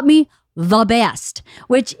he bought me the best,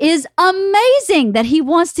 which is amazing that he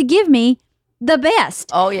wants to give me the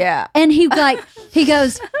best. Oh, yeah. And he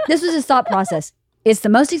goes, this was his thought process. It's the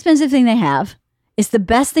most expensive thing they have. It's the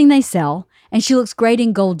best thing they sell. And she looks great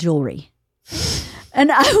in gold jewelry.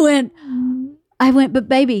 And I went, but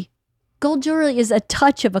baby, gold jewelry is a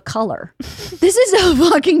touch of a color. This is a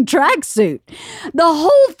fucking tracksuit. The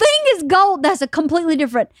whole thing is gold. That's a completely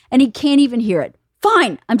different, and he can't even hear it.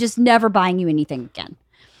 Fine, I'm just never buying you anything again.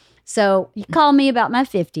 So he called me about my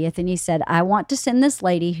 50th and he said, I want to send this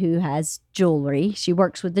lady who has jewelry. She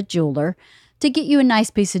works with the jeweler to get you a nice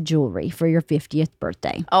piece of jewelry for your 50th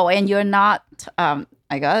birthday. Oh, and you're not,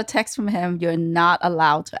 I got a text from him. You're not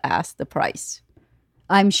allowed to ask the price.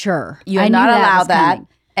 I'm sure. You're I knew not was allowed that. coming.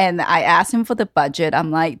 And I asked him for the budget. I'm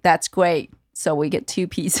like, that's great. So we get 2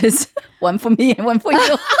 pieces, one for me and one for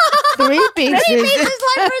you. 3 pieces.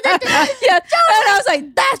 Yeah. And I was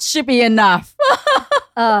like, that should be enough.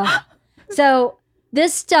 So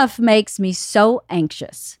this stuff makes me so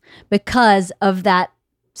anxious because of that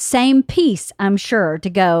same piece, I'm sure, to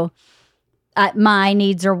go at my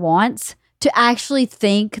needs or wants. To actually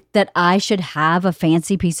think that I should have a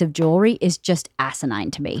fancy piece of jewelry is just asinine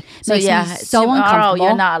to me. So Makes yeah, me so tomorrow uncomfortable.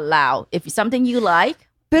 you're not allowed. If it's something you like,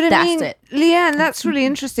 But I that's mean, it. Leanne, that's really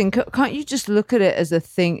interesting. Can't you just look at it as a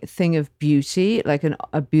thing of beauty, like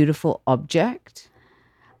a beautiful object?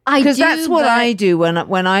 I Because do, that's what but I do when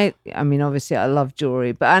I mean, obviously I love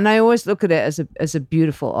jewelry, and I always look at it as a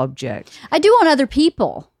beautiful object. I do on other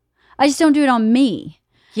people. I just don't do it on me.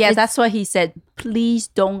 Yeah, that's why he said, please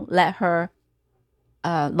don't let her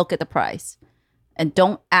look at the price. And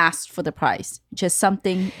don't ask for the price. Just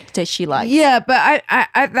something that she likes. Yeah, but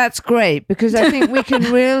I that's great because I think we can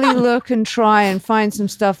really look and try and find some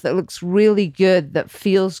stuff that looks really good, that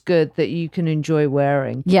feels good, that you can enjoy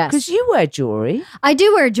wearing. Yes. Because you wear jewelry. I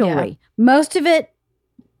do wear jewelry. Most of it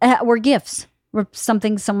were gifts, were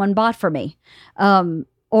something someone bought for me,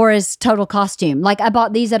 or as total costume. Like I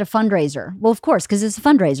bought these at a fundraiser. Well, of course, because it's a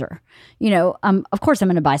fundraiser. You know, of course I'm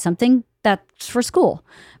going to buy something that's for school.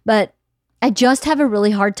 But I just have a really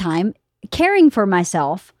hard time caring for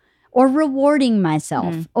myself or rewarding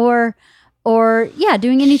myself or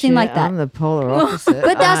doing anything Shit, like that. I'm the polar opposite.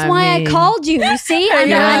 But that's why I called you. You see,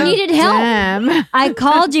 I needed help. Damn. I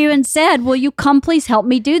called you and said, will you come please help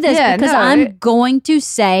me do this? Yeah, because no, I'm going to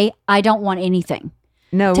say I don't want anything.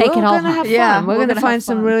 No, Take we're it all going to home. have fun. Yeah, we're we're going to gonna find have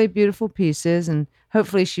some fun. really beautiful pieces, and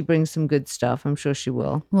hopefully she brings some good stuff. I'm sure she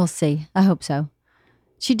will. We'll see. I hope so.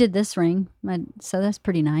 She did this ring, so that's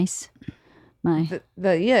pretty nice. Yeah,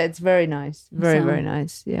 it's very nice. Very, So- very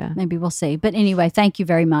nice. Yeah. Maybe we'll see. But anyway, thank you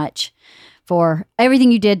very much for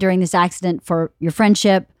everything you did during this accident, for your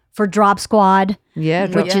friendship, for Drop Squad. Yeah,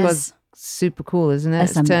 Drop Which Squad's is- super cool, isn't it?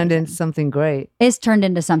 That's It's turned amazing. into something great. It's turned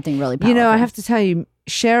into something really powerful. You know, I have to tell you,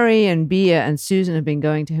 Sherry and Bia and Susan have been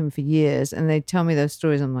going to him for years, and they tell me those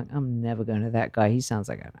stories. I'm like, I'm never going to that guy. He sounds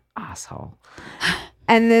like an asshole.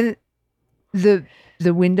 And then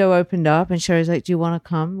the window opened up, and Sherry's like, do you want to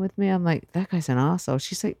come with me? I'm like, that guy's an asshole.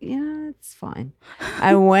 She's like, yeah, it's fine.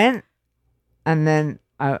 I went, and then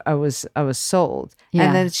I was sold. Yeah.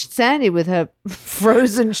 And then Sandy with her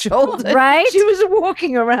frozen shoulder. Right? She was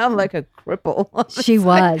walking around like a cripple. She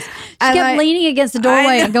was. She And kept I- leaning against the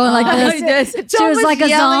doorway and going like this. She Tom was like a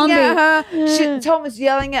yelling zombie. at her. Tom was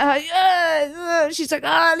yelling at her. "Yeah." She's like,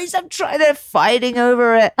 at least I'm trying. They're fighting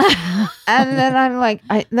over it. And then I'm like,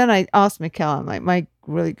 I asked Mikkel, I'm like, my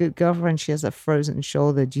really good girlfriend, she has a frozen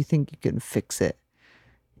shoulder. Do you think you can fix it?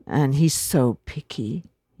 And he's so picky,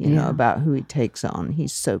 you know, about who he takes on.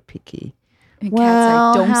 He's so picky. And Well,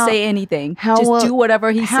 Kat's like, don't how- say anything. how Just well- do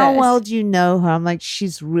whatever he How says. well do you know her? I'm like,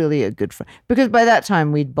 she's really a good friend. Because by that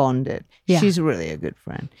time we'd bonded. Yeah. She's really a good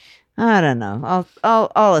friend. I don't know.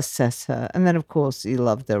 I'll assess her. And then of course he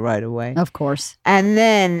loved her right away. Of course. And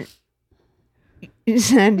then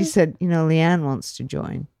Sandy said, you know, Leanne wants to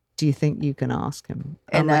join. Do you think you can ask him?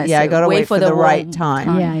 I'm And like, I yeah, I said, gotta wait for the right wrong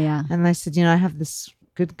time. Yeah, yeah. And I said, you know, I have this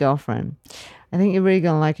good girlfriend. I think you're really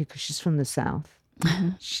gonna like her because she's from the South.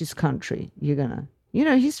 She's country. You're gonna, you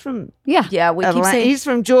know, he's from Yeah. Yeah, we keep Atlanta. saying. He's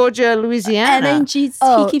from Georgia, Louisiana. And then he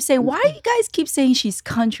Oh. keeps saying, why do you guys keep saying she's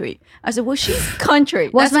country? I said, well, she's country.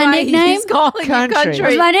 What's That's my why nickname? He's calling Country. you country.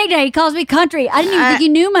 What's my nickname? He calls me Country. I didn't even think he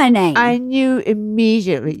knew my name. I knew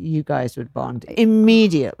immediately you guys would bond.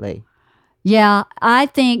 Immediately. Yeah, I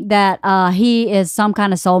think that he is some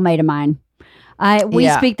kind of soulmate of mine. We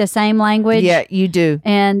Yeah. speak the same language. Yeah, you do.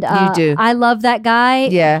 And You do. I love that guy.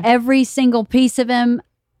 Yeah. Every single piece of him.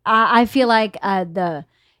 I feel like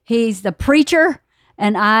he's the preacher,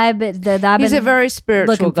 and He's a very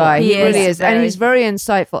spiritual looking for- guy. He He really is is. And very- he's very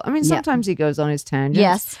insightful. I mean, Yeah. sometimes he goes on his tangents.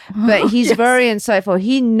 Yes. But he's Yes. very insightful.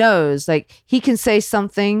 He knows, like, he can say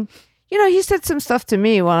something. You know, he said some stuff to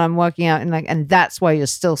me while I'm working out, and that's why you're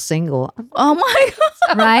still single. And Oh my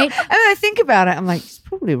God. right. I think about it, I'm like, he's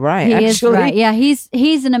probably right. He actually. is right. Yeah,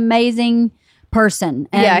 he's an amazing person.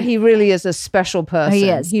 And Yeah, he really is a special person. He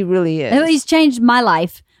is. He really is. he's changed my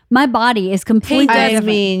life My body is completely does- I different.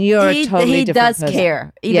 mean, you're a totally he different does person.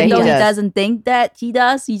 care, Yeah, even he though he does. doesn't think that he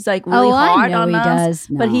does. He's like really Oh, I hard know on he us, does.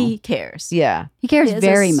 but No. he cares. Yeah. He cares He is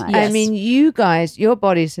very a- much. Yes. I mean, you guys, your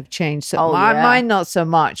bodies have changed. So Oh, yeah. mine not so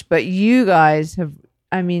much, but you guys have.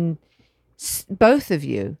 I mean, both of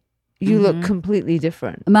you, you look completely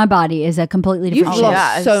different. My body is a completely You've different lost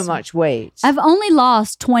shape. yeah, so it's- much weight. I've only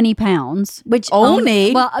lost 20 pounds, which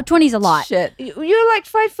Only? well, 20 is a lot. Shit. You're like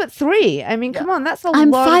 5'3". I mean, come on, that's a I'm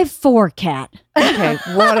lot. 5'4", cat. Okay,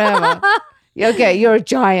 whatever. Okay, you're a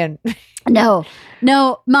giant. No,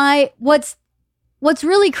 what's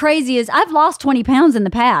really crazy is I've lost 20 pounds in the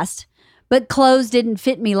past, but clothes didn't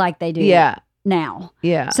fit me like they do Yeah, now.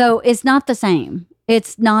 yeah. So it's not the same.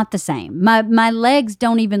 It's not the same. My legs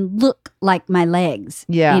don't even look like my legs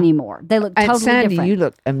Yeah. anymore. They look And totally Sandy, different. you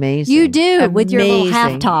look amazing. You do with your little half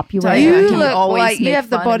Amazing. top you Tell wear. you, You He look always like you make have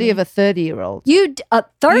the fun of body me. of a 30-year-old. You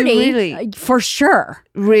 30 really- for sure.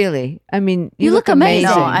 Really? I mean, You look amazing.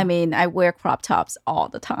 amazing. No, I mean I wear crop tops all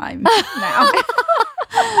the time now.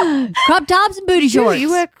 Crop tops and booty Yeah, shorts. you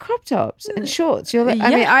wear crop tops and shorts. You're like, I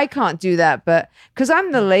mean, I can't do that, but because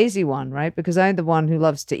I'm the lazy one, right? Because I'm the one who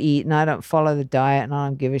loves to eat and I don't follow the diet and I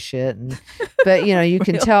don't give a shit. And but you know, you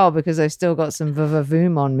can tell because I've still got some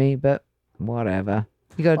vavavoom on me. But whatever,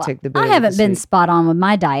 you got to take the. I bit haven't of the been sweet. spot on with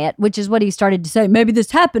my diet, which is what he started to say. Maybe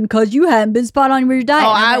this happened because you hadn't been spot on with your diet.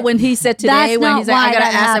 Oh, And I'm like, when he said today, That's when not he's like, why I gotta that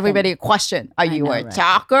ask happened. everybody a question. Are you know, a right?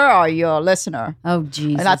 talker or are you a listener? oh,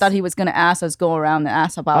 Jesus. And I thought he was gonna ask us go around and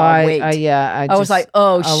ask about our I, weight. yeah, I was like,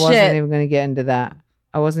 oh I wasn't shit. even going to get into that.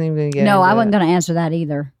 I wasn't even going to get. No, into I wasn't that. going to answer that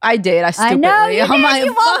either. I did. I stupidly. know you I'm did. like,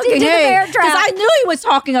 You walked fucking into the hey, bear trap. because I knew he was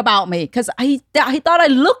talking about me. Because he thought I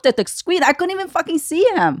looked at the screen. I couldn't even fucking see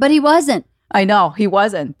him. But he wasn't. I know he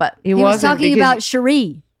wasn't. But He was wasn't talking because- about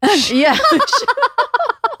Cherie. yeah,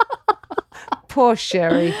 Poor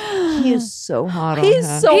Sherry. He is so hard on he's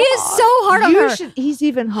her. so. He is so hard on her. He's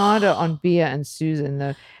even harder on Bea and Susan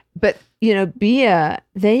though. But you know, Bea,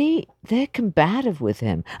 they're combative with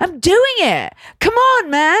him. I'm doing it. Come on,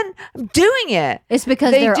 man. I'm doing it. It's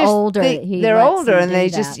because They they're just- older. They, that he they're lets older them and do they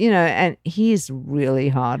that. just, you know, and he's really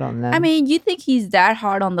hard on them. I mean, you think he's that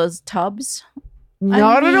hard on those tubs?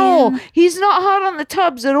 not at all. mean- He's not hard on the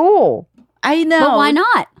tubs at all. I know. But why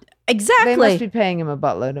not? Exactly. They must be paying him a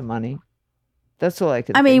buttload of money. That's all I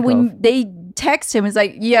could I mean, think when of. they text him, it's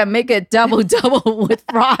like, yeah, make it double with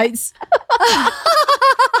fries.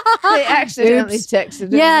 They accidentally Oops. texted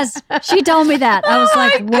him. Yes, she told me that. I was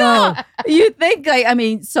like, whoa. You think like, I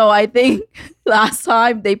mean, so I think last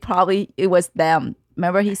time it was them.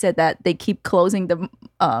 Remember he said that they keep closing the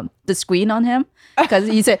screen on him because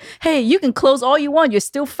he said, "Hey, you can close all you want. You're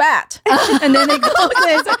still fat." And then they close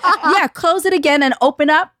it. It's like, yeah, close it again and open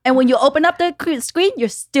up. And when you open up the screen, you're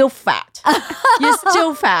still fat. You're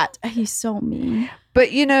still fat. He's so mean.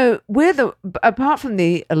 But you know, apart from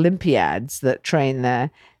the Olympiads that train there,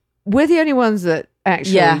 we're the only ones that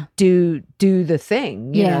actually Yeah. do the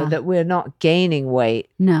thing. You know, Yeah. that we're not gaining weight.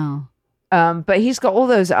 No. But he's got all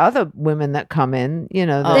those other women that come in. You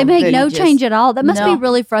know, Oh, They make that no just- change at all. That must No. be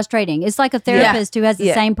really frustrating. It's like a therapist who has the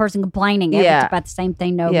Yeah. same person complaining Yeah. about the same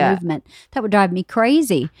thing, no Yeah. movement. That would drive me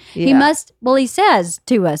crazy. He Yeah. must, well, he says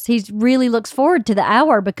to us, he really looks forward to the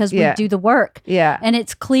hour because Yeah. we do the work. Yeah, And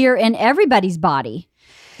it's clear in everybody's body.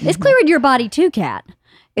 It's clear in your body too, Kat.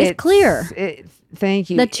 It's clear. Thank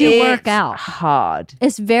you. That you work It's out. hard.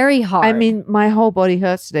 It's very hard. I mean, my whole body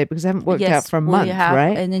hurts today because I haven't worked out for a well, month, you have,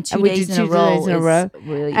 right? And then two we days did in a 2 row. days in a is row.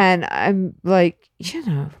 Really, And I'm like, you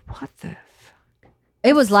know, what the?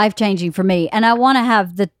 it was life changing for me. And I want to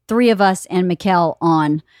have the three of us and Mikkel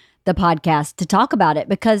on the podcast to talk about it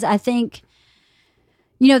because I think,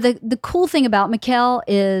 you know, the cool thing about Mikkel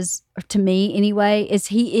is, to me anyway, is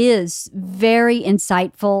he is very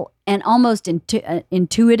insightful and almost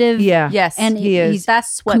intuitive. Yeah. yes, And he is. he's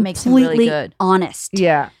that's what makes him really completely good. honest.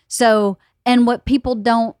 Yeah. So, and what people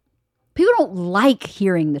don't like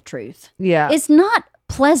hearing the truth. Yeah. It's not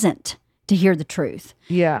pleasant to hear the truth.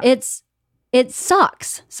 Yeah. It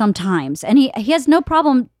sucks sometimes, and he has no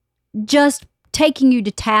problem just taking you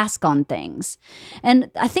to task on things.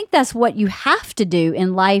 And I think that's what you have to do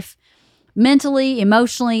in life, mentally,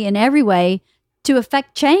 emotionally, in every way, to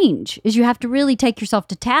affect change. Is you have to really take yourself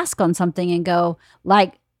to task on something and go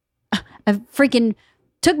like, I freaking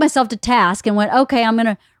took myself to task and went, okay, I'm going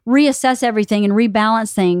to reassess everything and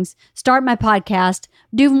rebalance things, start my podcast,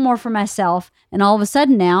 do more for myself. And all of a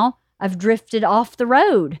sudden now I've drifted off the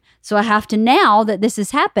road. So I have to, now that this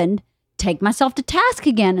has happened, take myself to task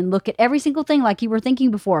again and look at every single thing like you were thinking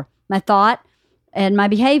before. My thought and my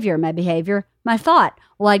behavior, my thought.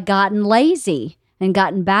 Well, I'd gotten lazy and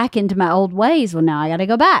gotten back into my old ways. Well, now I got to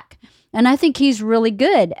go back. And I think he's really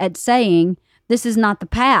good at saying, this is not the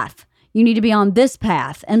path. You need to be on this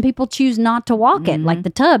path. And people choose not to walk it, like the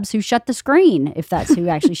Tubbs who shut the screen, if that's who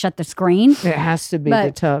actually shut the screen. It has to be the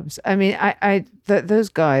But- Tubbs. I mean, those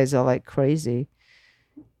guys are like crazy.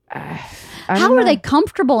 How are they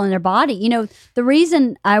comfortable in their body? You know, the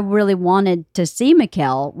reason I really wanted to see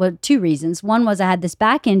Mikkel were two reasons. One was I had this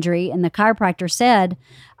back injury, and the chiropractor said,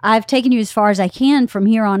 I've taken you as far as I can. From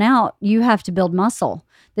here on out, you have to build muscle.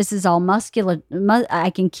 This is all muscular. I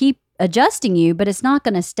can keep adjusting you, but it's not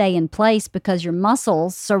going to stay in place because your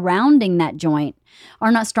muscles surrounding that joint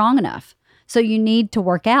are not strong enough. So you need to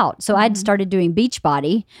work out. So I'd started doing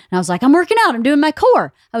Beachbody, and I was like, I'm working out. I'm doing my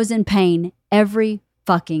core. I was in pain every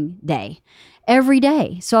fucking day. Every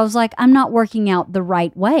day. So I was like, I'm not working out the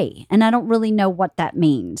right way. And I don't really know what that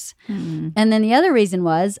means. And then the other reason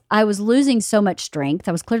was I was losing so much strength.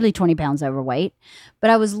 I was clearly 20 pounds overweight, but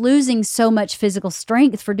I was losing so much physical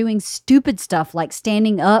strength for doing stupid stuff like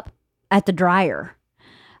standing up at the dryer.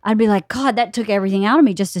 I'd be like, God, that took everything out of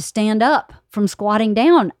me just to stand up from squatting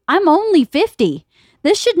down. I'm only 50.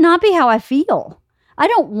 This should not be how I feel. I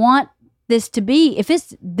don't want this to be, if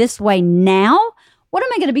it's this way now, what am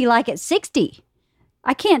I going to be like at 60?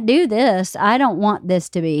 I can't do this. I don't want this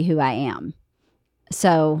to be who I am.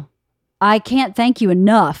 So I can't thank you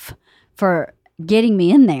enough for getting me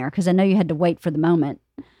in there, because I know you had to wait for the moment.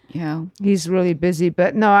 Yeah. He's really busy,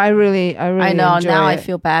 but no, I really I know. enjoy Now I it.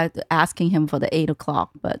 feel bad asking him for the 8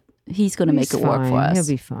 o'clock, but he's going to make He's it work for fine. us.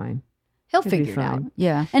 He'll be fine. He'll He'll be figure it out. fine.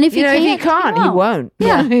 Yeah. And if You know, if he he can't, he won't.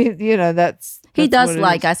 Yeah. You know, that's He that's does what it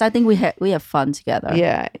like is. us. I think we have fun together.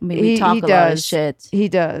 Yeah, I mean, we talk a lot of shit. He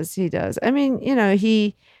does. I mean, you know,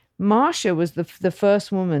 Marsha was the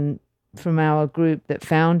first woman from our group that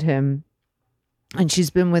found him, and she's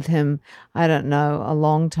been with him, I don't know, a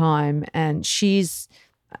long time. And she's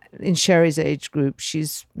in Sherry's age group.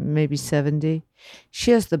 She's maybe 70.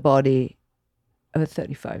 She has the body of a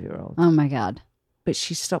 35-year-old. Oh my God. But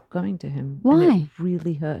she stopped going to him. Why? And it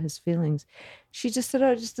really hurt his feelings. She just said,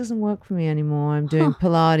 oh, it just doesn't work for me anymore. I'm doing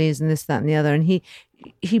Pilates and this, that, and the other. And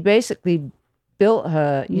he basically built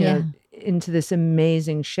her, you know, into this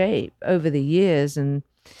amazing shape over the years. And,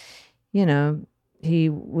 you know, he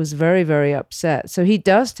was very, very upset. So he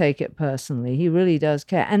does take it personally. He really does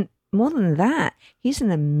care. And more than that, he's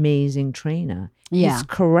an amazing trainer. Yeah. His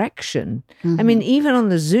correction. I mean, even on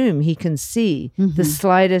the Zoom, he can see the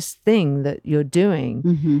slightest thing that you're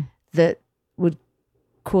doing that would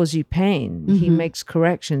cause you pain. He makes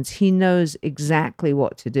corrections. He knows exactly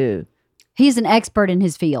what to do. He's an expert in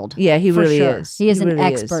his field. Yeah, he for really sure. is. He is He an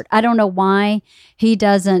really is. expert. I don't know why he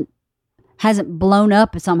hasn't blown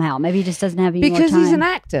up somehow. Maybe he just doesn't have any Because more time. he's an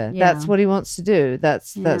actor. Yeah. That's what he wants to do.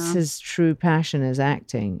 That's Yeah. his true passion is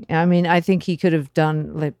acting. I mean, I think he could have been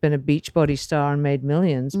a Beachbody star and made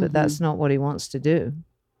millions, but that's not what he wants to do.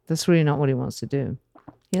 That's really not what he wants to do.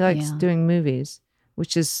 He likes Yeah. doing movies,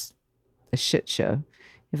 which is a shit show.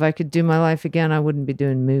 If I could do my life again, I wouldn't be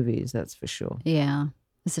doing movies, that's for sure. Yeah.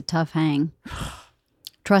 It's a tough hang.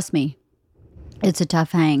 Trust me. It's a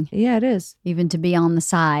tough hang. Yeah, it is. Even to be on the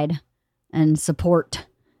side and support.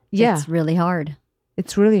 Yeah. It's really hard.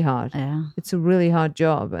 It's really hard. Yeah. It's a really hard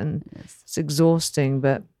job and it's exhausting,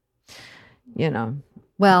 but you know,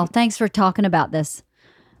 Well, thanks for talking about this.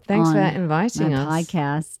 thanks for on inviting my us.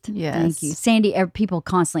 podcast. Yes. Thank you. Sandy, people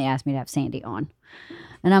constantly ask me to have Sandy on.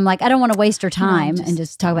 And I'm like, I don't want to waste her time and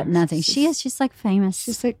just talk about nothing. She's like famous.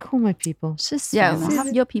 She's like, call my people. She's Yeah, famous.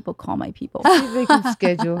 have your people call my people. See if they can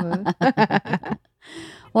schedule her.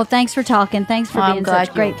 Well, thanks for talking. Thanks for I'm being glad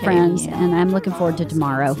such great you came, friends. yeah. And I'm looking forward to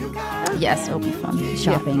tomorrow Yes, it'll be fun.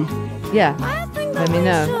 shopping. Yeah, let me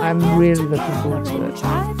know. I'm really looking forward to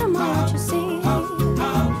it.